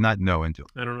 who I did not know until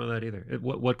I don't know that either.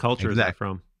 What culture is that exactly.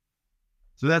 from?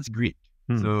 So that's Greek.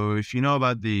 Hmm. So if you know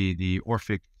about the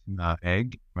Orphic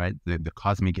egg, right, the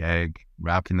cosmic egg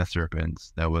wrapped in a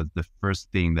serpent, that was the first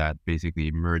thing that basically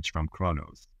emerged from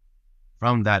Kronos.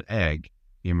 From that egg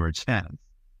emerged Phanes,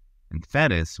 and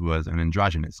Phanes was an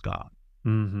androgynous god.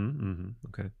 Mm-hmm. Mm-hmm.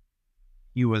 Okay.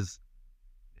 He was.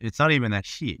 It's not even that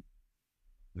she.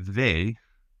 They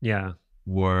Yeah.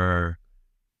 were.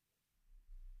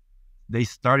 They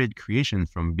started creation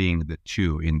from being the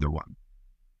two in the one,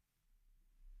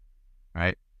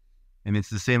 right? And it's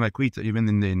the same like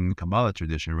even in Kabbalah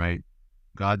tradition, right?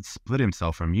 God split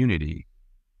himself from unity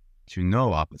to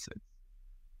know opposites,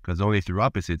 because only through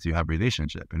opposites you have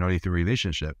relationship, and only through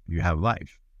relationship you have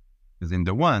life. Because in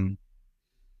the one,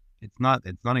 it's not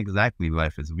exactly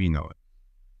life as we know it.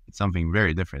 It's something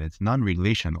very different. It's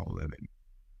non-relational living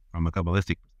from a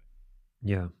Kabbalistic,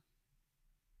 Yeah.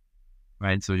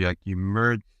 right? So you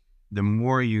merge. The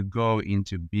more you go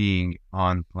into being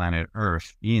on planet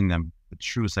Earth in a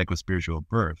true psychospiritual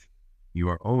birth, you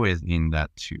are always in that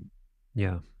too,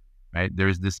 Yeah. right?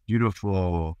 There's this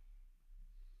beautiful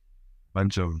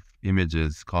bunch of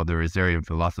images called the Rosarium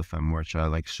Philosophum, which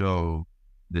like show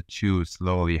the two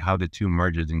slowly, how the two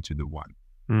merges into the one,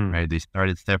 Mm. right? They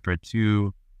started separate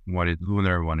two, one is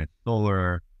lunar, one is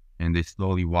solar, and they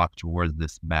slowly walk towards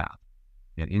this bath.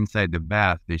 Yet inside the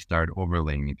bath, they start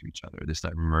overlaying into each other. They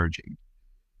start merging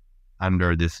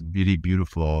under this really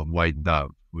beautiful white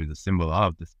dove, who is a symbol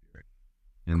of the spirit.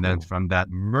 And then Cool. from that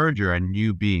merger, a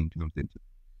new being comes into,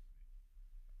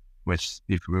 which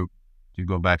if we to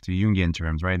go back to Jungian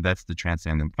terms, right? That's the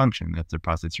transcendent function. That's the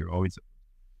process you're always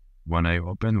one eye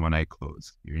open, one eye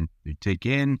closed. You take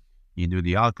in, you do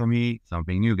the alchemy,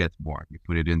 something new gets born. You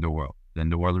put it in the world. Then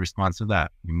the world responds to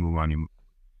that. You move on, you move,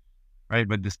 right?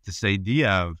 But this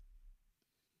idea of,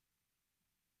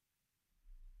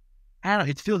 I don't know,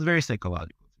 it feels very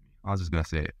psychological to me. I was just gonna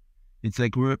say it. It's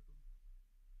like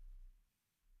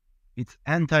it's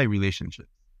anti-relationship.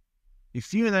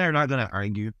 If you and I are not gonna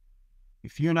argue,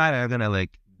 if you and I are gonna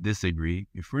like disagree,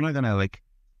 if we're not gonna like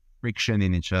friction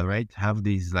in each other, right? Have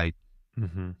these like,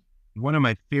 Mm-hmm. one of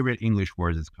my favorite English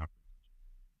words is confrontation.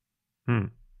 Hmm.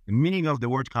 The meaning of the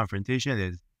word confrontation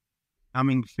is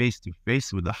coming face to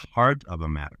face with the heart of a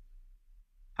matter.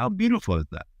 How beautiful is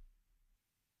that?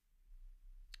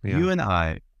 Yeah. You and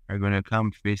I are going to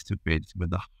come face to face with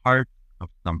the heart of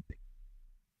something.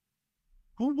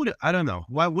 Who would, I don't know.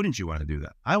 Why wouldn't you want to do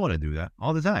that? I want to do that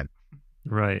all the time.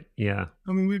 Right. Yeah.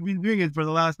 I mean, we've been doing it for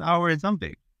the last hour and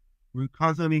something. We're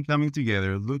constantly coming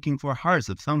together, looking for hearts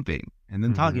of something, and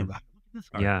then talking about, look at this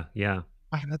heart. Yeah. Yeah.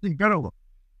 Wow, that's incredible.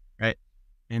 Right.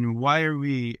 And why are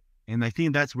we, and I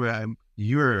think that's where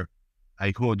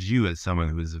I hold you as someone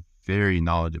who is very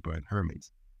knowledgeable in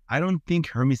Hermes. I don't think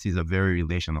Hermes is a very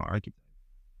relational archetype.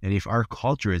 And if our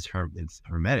culture is it's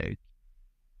hermetic,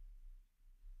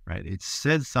 right? It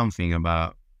says something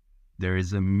about there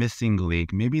is a missing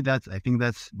link. Maybe I think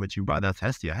that's what you brought. That's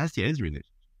Hestia. Hestia is relationship.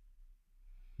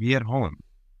 Be at home.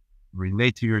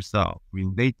 Relate to yourself.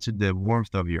 Relate to the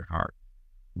warmth of your heart,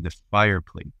 the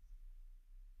fireplace,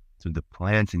 to the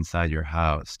plants inside your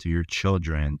house, to your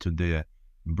children, to the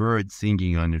bird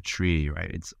singing on the tree,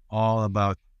 right? It's all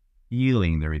about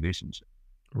healing the relationship.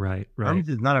 Right. Hermes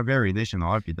is not a very relational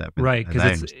archetype. Right.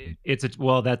 Because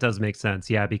well, that does make sense.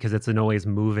 Yeah. Because it's an always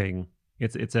moving,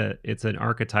 it's an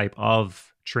archetype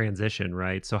of transition,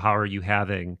 right? So how are you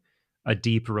having a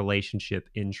deep relationship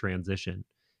in transition?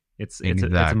 It's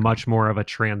much more of a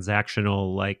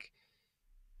transactional, like,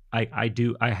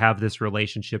 I have this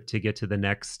relationship to get to the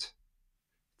next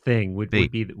thing would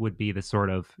be the sort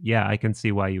of, yeah, I can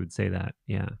see why you would say that.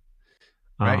 Yeah.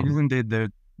 Right. Isn't it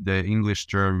the English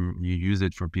term, you use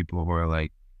it for people who are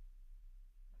like,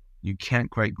 you can't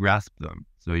quite grasp them.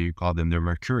 So you call them, they're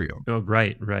mercurial. Oh,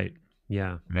 right.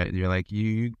 Yeah. Right. You're like,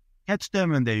 you catch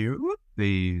them and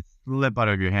they slip out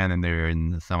of your hand and they're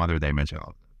in some other dimension.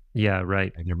 Yeah.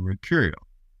 Right. And they're mercurial.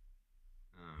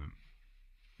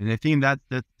 And I think that's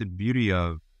the beauty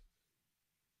of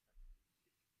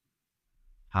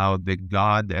how the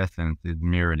God essence is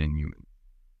mirrored in humans.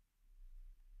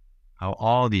 How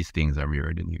all these things are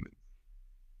mirrored in humans,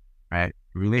 right?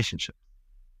 Relationships.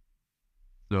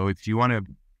 So if you want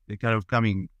to kind of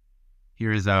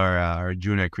here's our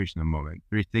Arjuna Krishna moment,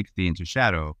 360 into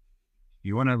shadow.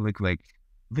 You want to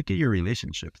look at your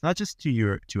relationships, not just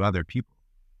to other people,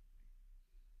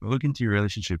 but look into your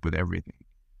relationship with everything.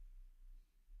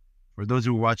 For those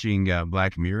who are watching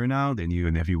Black Mirror now, then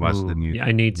have you watched the new? Yeah,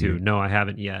 I need to. No, I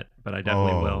haven't yet, but I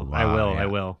definitely will. Wow, I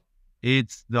will.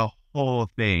 It's the whole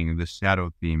thing. The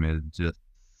shadow theme is just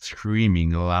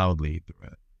screaming loudly through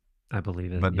it. I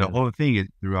believe it. But the whole thing is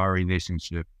through our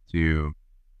relationship to.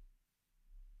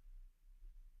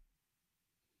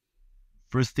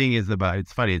 First thing is about,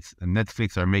 it's funny, it's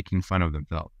Netflix are making fun of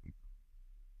themselves.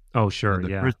 Oh, sure. So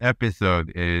the first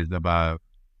episode is about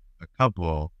a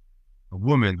couple, a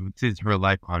woman who sees her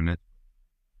life on it.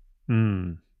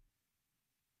 And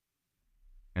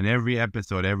every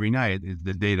episode, every night is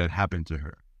the day that happened to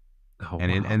her. Oh,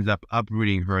 and it ends up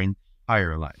uprooting her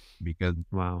entire life because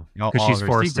because she's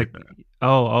forced to.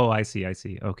 Oh, I see.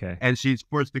 Okay. And she's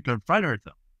forced to confront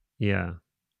herself. Yeah.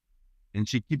 And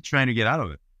she keeps trying to get out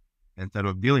of it instead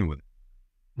of dealing with it.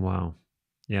 Wow.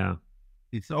 Yeah.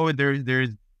 It's there's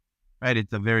right.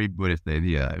 It's a very Buddhist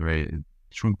idea, right?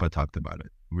 Trungpa talked about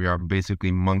it. We are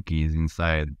basically monkeys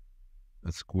inside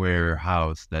a square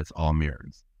house that's all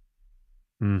mirrors.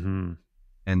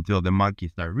 Until the monkey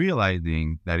start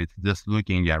realizing that it's just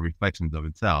looking at reflections of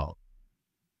itself.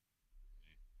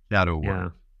 Shadow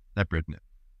work, separateness.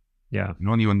 Yeah. And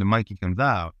only when the monkey comes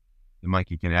out, the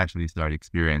monkey can actually start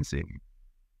experiencing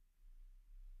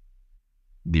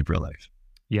deeper life.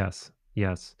 Yes.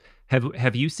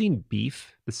 Have you seen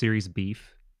Beef, the series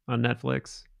Beef on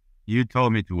Netflix? You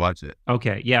told me to watch it.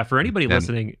 Okay. Yeah. For anybody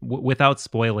listening, without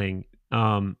spoiling,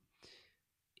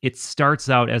 it starts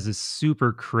out as a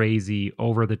super crazy,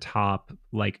 over the top,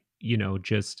 like,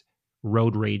 just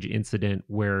road rage incident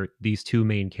where these two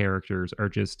main characters are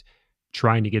just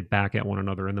trying to get back at one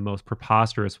another in the most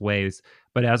preposterous ways.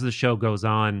 But as the show goes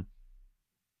on,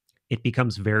 it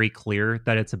becomes very clear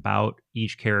that it's about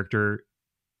each character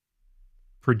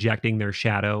projecting their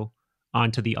shadow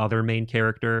onto the other main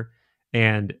character.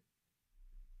 And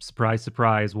surprise,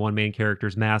 surprise, one main character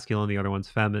is masculine, the other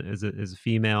one's is a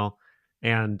female.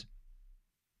 And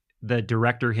the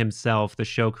director himself, the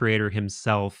show creator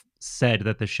himself, said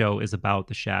that the show is about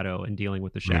the shadow and dealing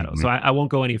with the shadow. So I won't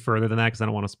go any further than that because I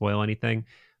don't want to spoil anything.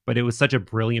 But it was such a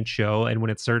brilliant show. And when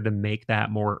it started to make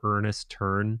that more earnest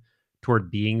turn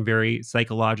toward being very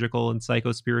psychological and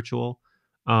psycho-spiritual,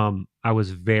 I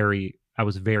was very, I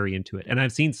was very into it. And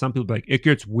I've seen some people be like, it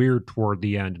gets weird toward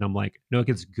the end. And I'm like, no, it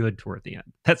gets good toward the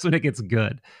end. That's when it gets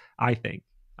good, I think.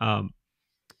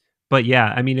 But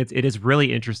yeah, I mean, it is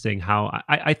really interesting how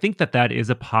I think that is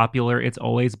a popular, it's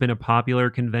always been a popular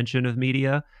convention of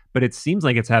media, but it seems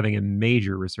like it's having a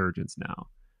major resurgence now.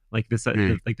 Like this,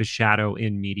 like the shadow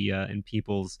in media and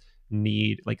people's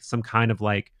need, like some kind of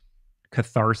like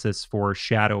catharsis for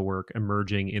shadow work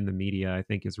emerging in the media, I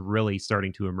think is really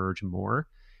starting to emerge more.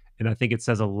 And I think it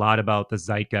says a lot about the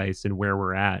zeitgeist and where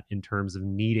we're at in terms of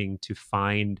needing to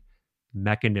find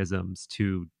mechanisms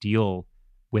to deal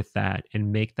with that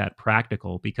and make that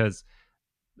practical. Because,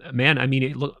 man, I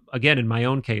mean, look, again, in my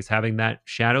own case, having that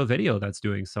shadow video that's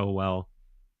doing so well,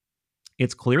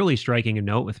 it's clearly striking a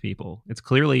note with people. It's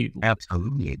clearly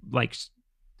absolutely like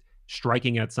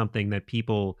striking at something that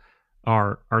people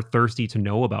are thirsty to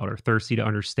know about, or thirsty to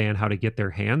understand how to get their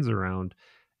hands around.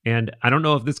 And I don't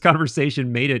know if this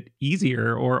conversation made it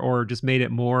easier or just made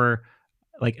it more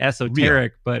like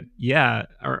esoteric, real. but yeah,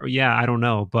 I don't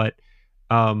know, but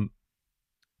right,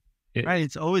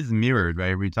 it's always mirrored,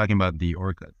 right? We're talking about the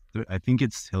orcas. I think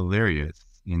it's hilarious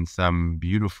in some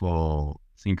beautiful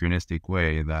synchronistic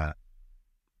way that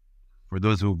for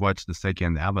those who watched the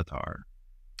second Avatar,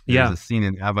 there's a scene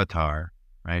in Avatar,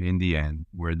 right, in the end,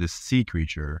 where the sea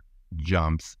creature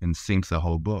jumps and sinks a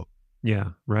whole boat. Yeah,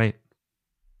 right.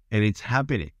 And it's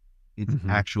happening. It's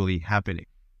actually happening.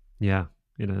 Yeah,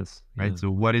 it is. Right. Yeah.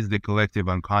 So what is the collective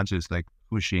unconscious like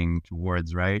pushing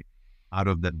towards, right? Out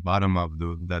of that bottom of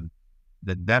the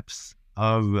depths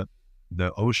of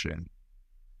the ocean,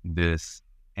 this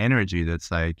energy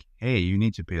that's like, hey, you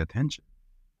need to pay attention.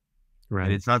 Right.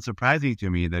 And it's not surprising to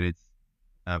me that it's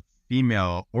a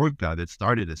female orca that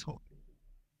started this whole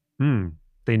thing.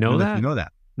 They know that? You know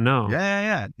that? No.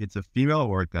 Yeah. It's a female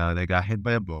orca that got hit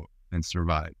by a boat and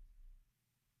survived.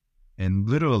 And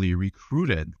literally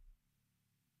recruited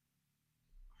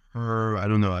her, I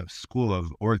don't know, a school of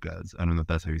orcas. I don't know if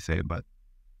that's how you say it, but,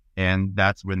 and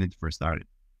that's when it first started.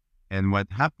 And what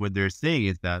they're saying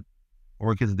is that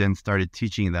orcas then started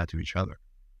teaching that to each other.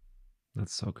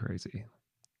 That's so crazy.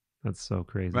 That's so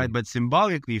crazy. Right. But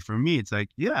symbolically for me, it's like,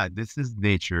 yeah, this is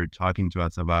nature talking to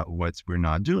us about what we're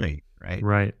not doing.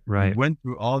 Right. Right. We went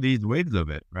through all these waves of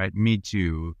it. Right. Me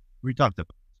Too. We talked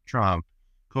about Trump,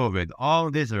 COVID. All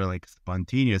of these are like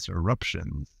spontaneous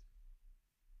eruptions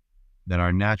that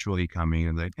are naturally coming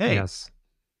and like, hey, yes,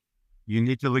 you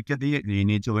need to look at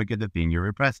the thing you're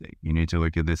repressing. You need to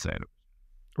look at this item.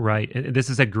 Right. And this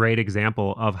is a great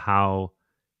example of how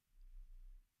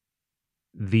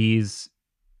these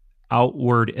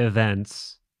outward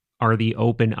events are the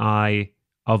open eye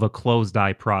of a closed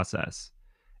eye process.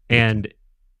 And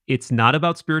it's not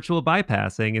about spiritual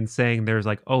bypassing and saying there's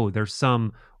like, oh, there's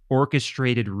some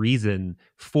orchestrated reason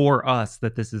for us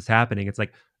that this is happening. It's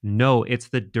like, no, it's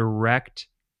the direct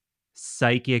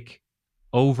psychic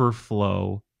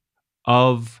overflow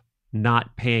of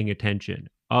not paying attention,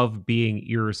 of being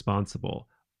irresponsible,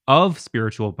 of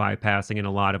spiritual bypassing in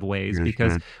a lot of ways,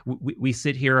 because we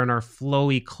sit here in our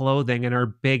flowy clothing and our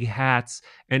big hats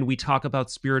and we talk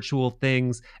about spiritual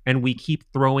things and we keep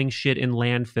throwing shit in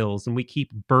landfills and we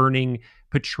keep burning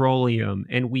petroleum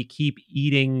and we keep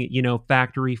eating,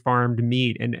 factory farmed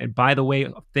meat. And by the way,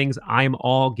 things I'm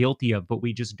all guilty of, but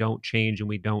we just don't change and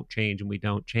we don't change and we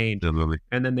don't change. Absolutely.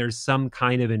 And then there's some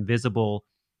kind of invisible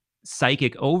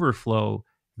psychic overflow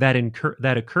that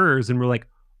occurs and we're like,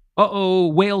 uh-oh,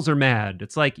 whales are mad.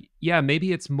 It's like, yeah,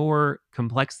 maybe it's more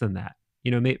complex than that.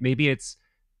 Maybe it's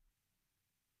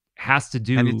has to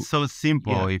do. And it's so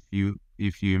simple if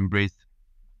you embrace,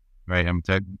 right, I'm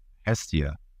talking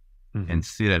Hestia, and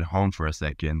sit at home for a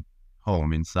second,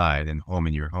 home inside and home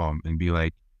in your home, and be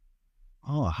like,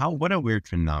 oh, what a weird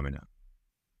phenomenon.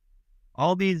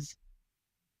 All these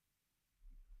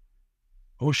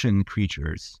ocean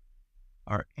creatures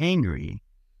are angry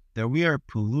that we are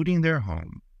polluting their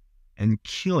home and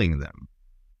killing them.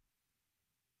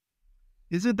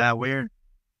 Isn't that weird?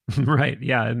 Right.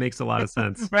 Yeah, it makes a lot of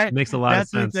sense. Right. It makes a lot of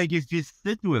sense. Like if you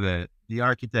sit with it, the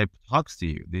archetype talks to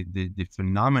you, the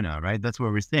phenomena, right? That's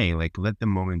what we're saying. Like, let the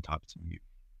moment talk to you.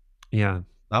 Yeah.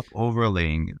 Stop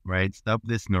overlaying, right? Stop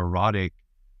this neurotic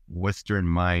Western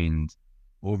mind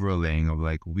overlaying of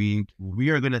like, we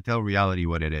are going to tell reality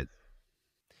what it is.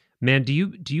 Man, do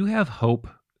you have hope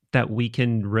that we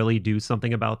can really do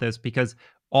something about this? Because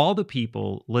all the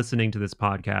people listening to this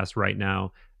podcast right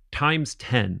now, times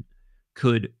 10,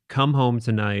 could come home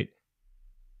tonight,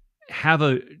 have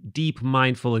a deep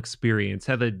mindful experience,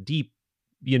 have a deep,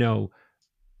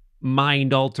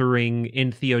 mind-altering,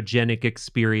 entheogenic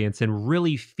experience, and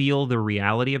really feel the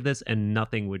reality of this, and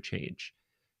nothing would change.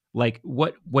 Like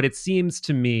what it seems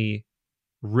to me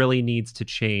really needs to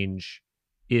change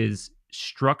is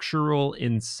structural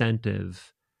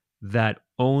incentive that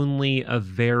only a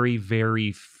very,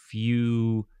 very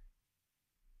few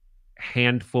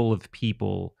handful of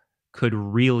people could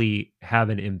really have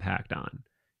an impact on.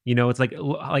 You know, it's like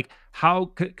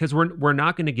how, because we're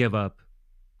not going to give up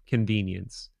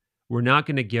convenience. We're not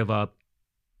going to give up,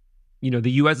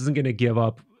 the US isn't going to give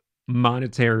up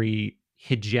monetary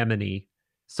hegemony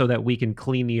so that we can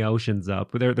clean the oceans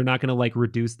up. They're not going to like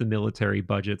reduce the military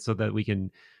budget so that we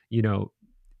can, you know,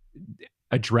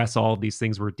 address all of these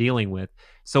things we're dealing with.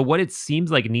 So what it seems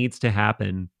like needs to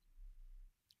happen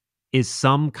is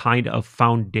some kind of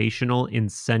foundational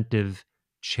incentive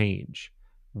change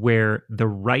where the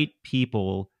right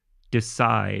people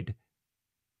decide,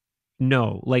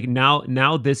 no, like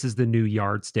now this is the new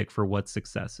yardstick for what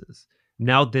success is.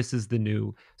 Now this is the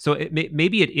new. So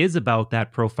maybe it is about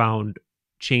that profound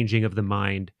changing of the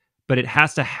mind, but it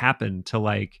has to happen to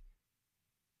like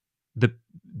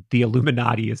the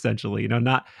Illuminati, essentially.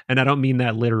 Not, and I don't mean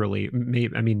that literally.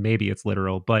 Maybe it's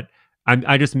literal, but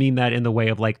I just mean that in the way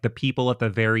of like the people at the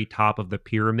very top of the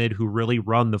pyramid who really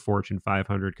run the Fortune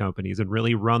 500 companies and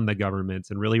really run the governments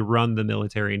and really run the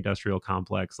military industrial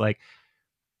complex. Like,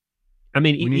 I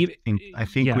mean, I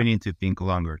think we need to think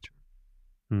longer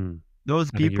term.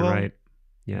 Those people right.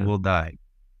 will die.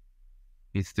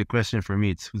 It's the question for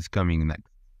me. It's who's coming next.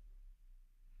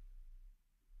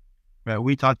 Right,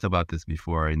 we talked about this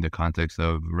before in the context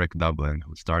of Rick Dublin,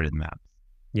 who started MAPS.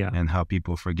 Yeah. And how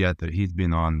people forget that he's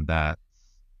been on that.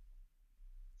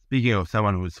 Speaking of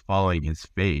someone who's following his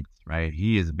fate, right?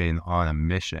 He has been on a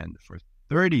mission for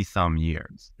 30 some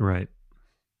years. Right.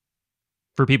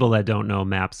 For people that don't know,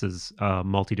 MAPS is a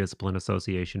multidiscipline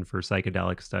association for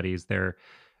psychedelic studies.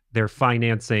 They're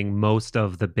financing most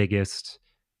of the biggest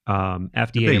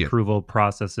FDA approval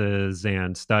processes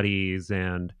and studies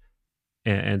and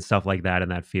stuff like that in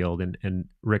that field. And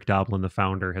Rick Doblin, the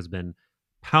founder, has been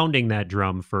pounding that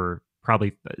drum for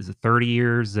probably 30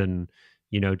 years. And,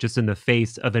 just in the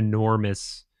face of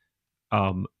enormous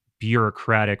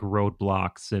bureaucratic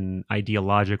roadblocks and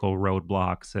ideological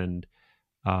roadblocks. And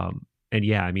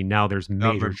yeah, I mean, now there's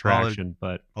major traction,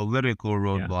 but political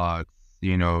roadblocks,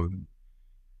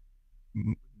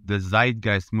 the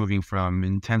zeitgeist moving from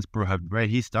intense prohibition, right?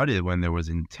 He started when there was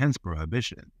intense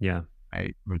prohibition. Yeah.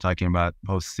 Right. We're talking about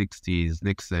post 60s,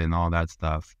 Nixon, all that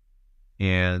stuff.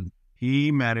 And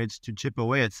he managed to chip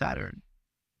away at Saturn.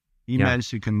 He managed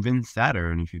to convince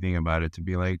Saturn, if you think about it, to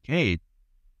be like, hey,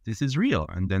 this is real.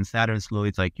 And then Saturn slowly,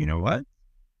 it's like, you know what?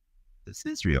 This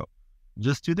is real.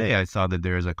 Just today, I saw that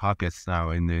there's a caucus now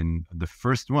in the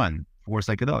first one for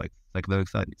psychedelic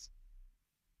studies.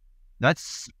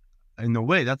 That's, in a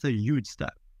way, that's a huge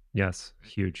step. Yes,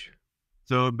 huge.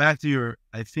 So back to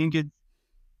I think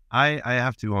I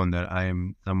have to own that I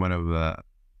am somewhat of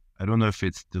I don't know if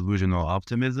it's delusional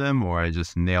optimism or I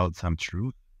just nailed some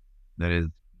truth that is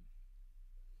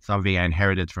something I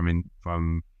inherited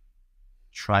from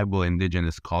tribal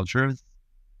indigenous cultures,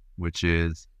 which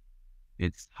is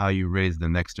it's how you raise the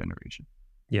next generation.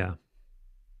 Yeah.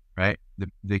 Right?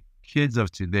 The kids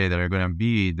of today that are going to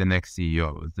be the next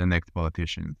CEOs, the next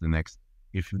politicians,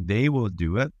 if they will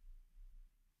do it,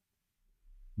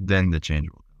 then the change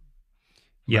will come.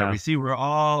 Yeah. But we see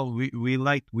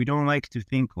we don't like to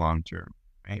think long term,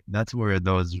 right? That's where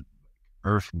those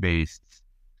earth-based,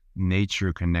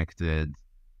 nature-connected,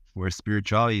 where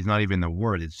spirituality is not even a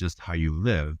word, it's just how you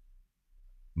live.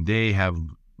 We have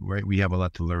a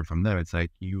lot to learn from them. It's like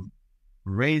you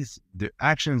raise the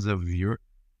actions of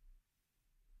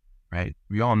right?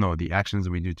 We all know the actions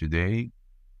we do today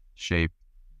shape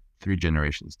 3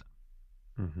 generations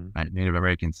down. Mm-hmm. Right? Native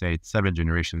Americans say it's 7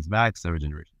 generations back, 7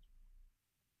 generations.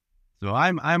 So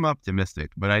I'm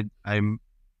optimistic, but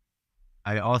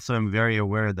I also am very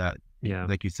aware that,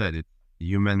 like you said,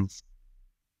 humans.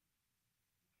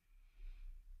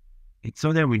 It's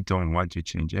so that we don't want to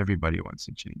change. Everybody wants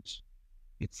to change.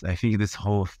 I think this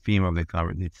whole theme of the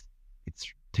conversation, it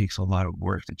takes a lot of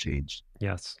work to change.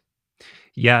 Yes.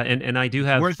 Yeah, and I do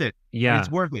have... It's worth it. Yeah. It's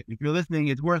worth it. If you're listening,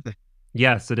 it's worth it.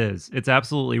 Yes, it is. It's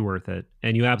absolutely worth it.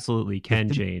 And you absolutely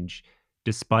can change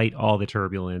despite all the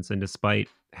turbulence and despite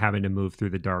having to move through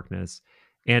the darkness.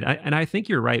 And I think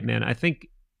you're right, man. I think,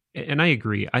 and I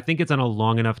agree, I think it's on a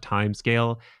long enough time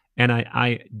scale. And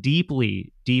I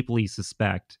deeply, deeply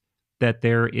suspect that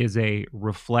there is a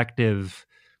reflective,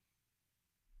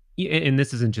 and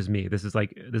this isn't just me, this is a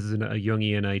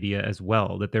Jungian idea as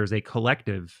well, that there's a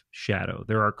collective shadow.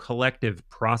 There are collective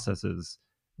processes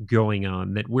going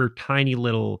on that we're tiny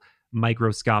little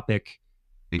microscopic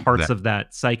parts of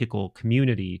that psychical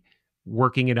community,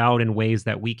 working it out in ways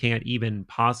that we can't even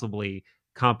possibly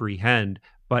comprehend,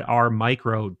 but our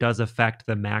micro does affect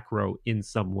the macro in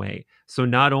some way. So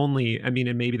not only, I mean,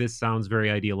 and maybe this sounds very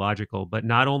ideological, but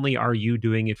not only are you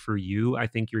doing it for you, I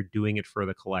think you're doing it for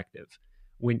the collective.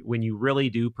 When you really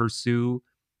do pursue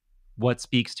what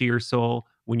speaks to your soul,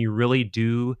 when you really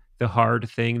do the hard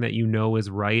thing that you know is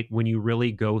right, when you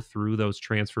really go through those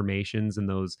transformations and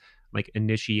those like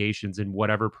initiations in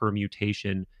whatever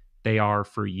permutation they are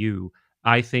for you,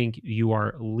 I think you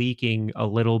are leaking a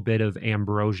little bit of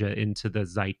ambrosia into the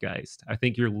zeitgeist. I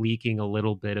think you're leaking a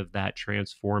little bit of that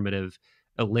transformative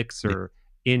Yeah. elixir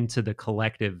into the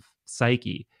collective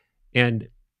psyche. And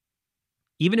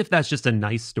even if that's just a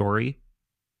nice story,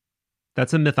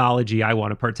 that's a mythology I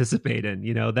want to participate in.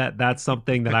 You know, that's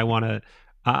something that I want to.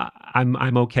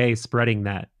 I'm okay spreading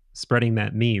that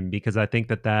meme, because I think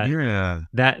Yeah.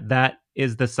 that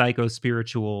is the psycho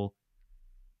spiritual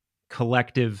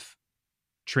collective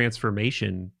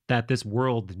transformation that this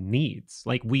world needs.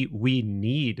 Like we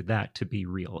need that to be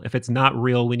real. If it's not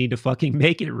real, we need to fucking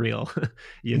make it real.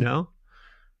 You know?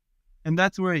 And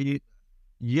that's where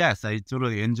yes, I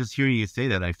totally, and just hearing you say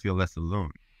that, I feel less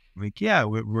alone. Like, yeah,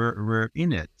 we're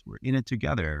in it. We're in it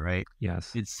together, right?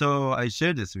 Yes. It's so, I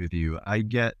share this with you. I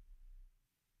get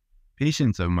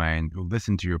patients of mine who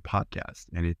listen to your podcast,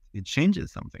 and it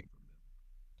changes something.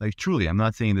 Like, truly, I'm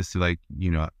not saying this to like,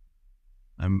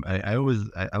 I always,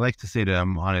 I like to say that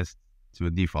I'm honest to a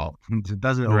default. It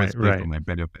doesn't always play for my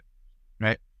benefit,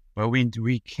 right? But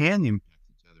we can impact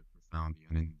each other profoundly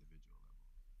on an individual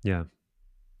level. Yeah.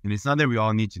 And it's not that we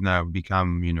all need to now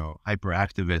become,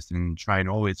 hyperactivists and try and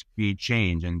always create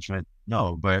change and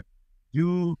no, but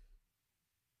if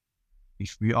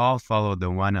we all follow the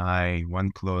one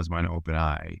closed, one open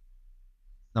eye,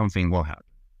 something will happen.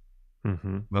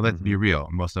 Mm-hmm. But let's be real.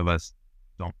 Most of us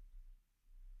don't.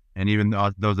 And even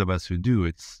those of us who do,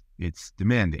 it's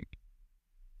demanding.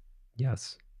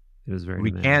 Yes, it is very We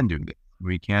demanding. can do this.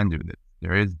 We can do this.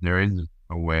 There is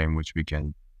a way in which we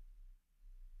can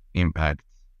impact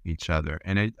each other.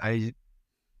 And I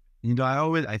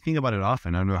think about it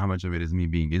often. I don't know how much of it is me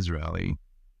being Israeli.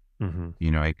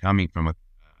 I coming from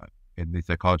it's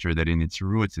a culture that in its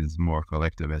roots is more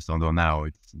collectivist, although now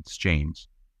it's changed.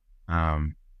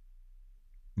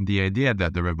 The idea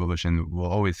that the revolution will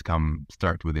always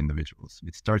start with individuals.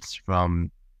 It starts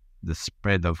from the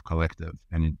spread of collective,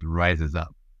 and it rises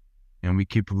up. And we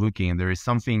keep looking, and there is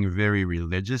something very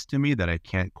religious to me that I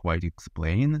can't quite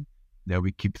explain, that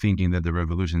we keep thinking that the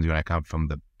revolution is going to come from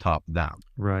the top down.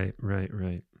 Right.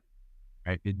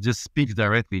 It just speaks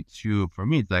directly to, for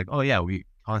me, it's like, oh yeah, we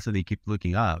constantly keep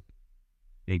looking up,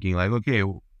 thinking like, okay,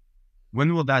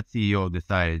 when will that CEO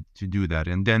decide to do that?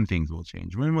 And then things will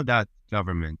change. When will that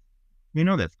government, that's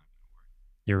not going to work.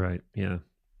 You're right. Yeah.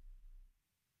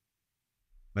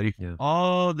 But if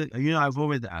all the, I've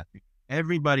always asked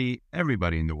everybody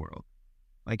in the world,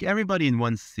 like everybody in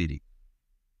one city,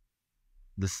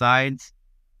 decides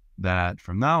that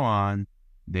from now on,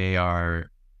 they are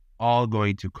all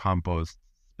going to compost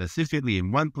specifically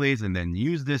in one place and then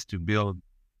use this to build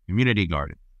community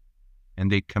gardens.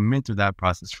 And they commit to that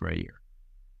process for a year.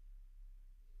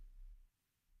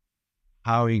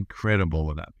 How incredible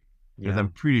would that be? Because I'm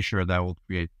pretty sure that will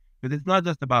create, but it's not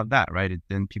just about that, right?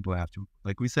 Then people have to,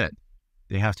 like we said,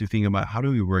 they have to think about how do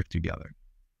we work together?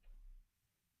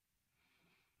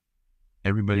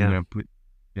 Everybody's going to put,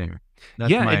 anyway.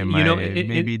 That's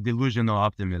maybe delusional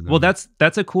optimism. Well, that's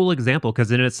a cool example,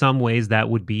 because in some ways that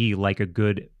would be like a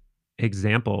good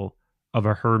example of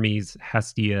a Hermes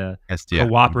Hestia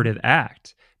cooperative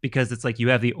act, because it's like you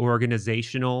have the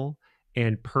organizational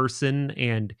and person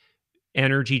and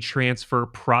energy transfer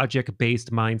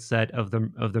project-based mindset of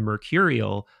the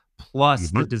Mercurial,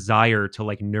 plus the desire to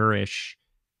like nourish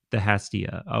the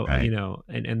Hestia,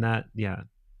 and that,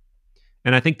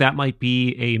 and I think that might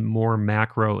be a more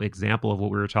macro example of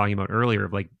what we were talking about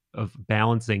earlier, of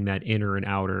balancing that inner and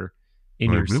outer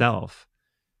in yourself.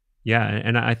 Yeah,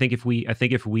 and I think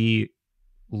if we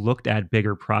looked at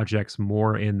bigger projects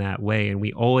more in that way, and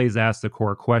we always ask the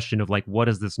core question of like, what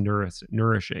is this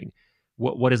nourishing?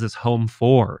 What is this home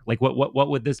for? Like, what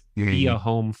would this be a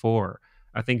home for?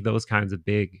 I think those kinds of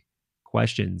big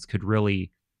questions could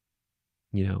really,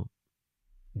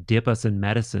 dip us in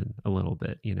medicine a little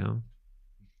bit,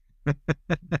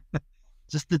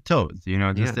 Just the toes,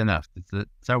 just enough.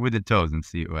 Start with the toes and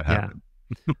see what happens.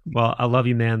 Well, I love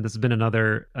you, man. This has been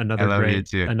another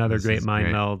great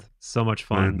mind meld. So much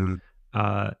fun.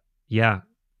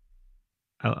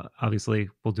 Obviously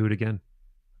we'll do it again.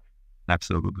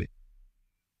 Absolutely.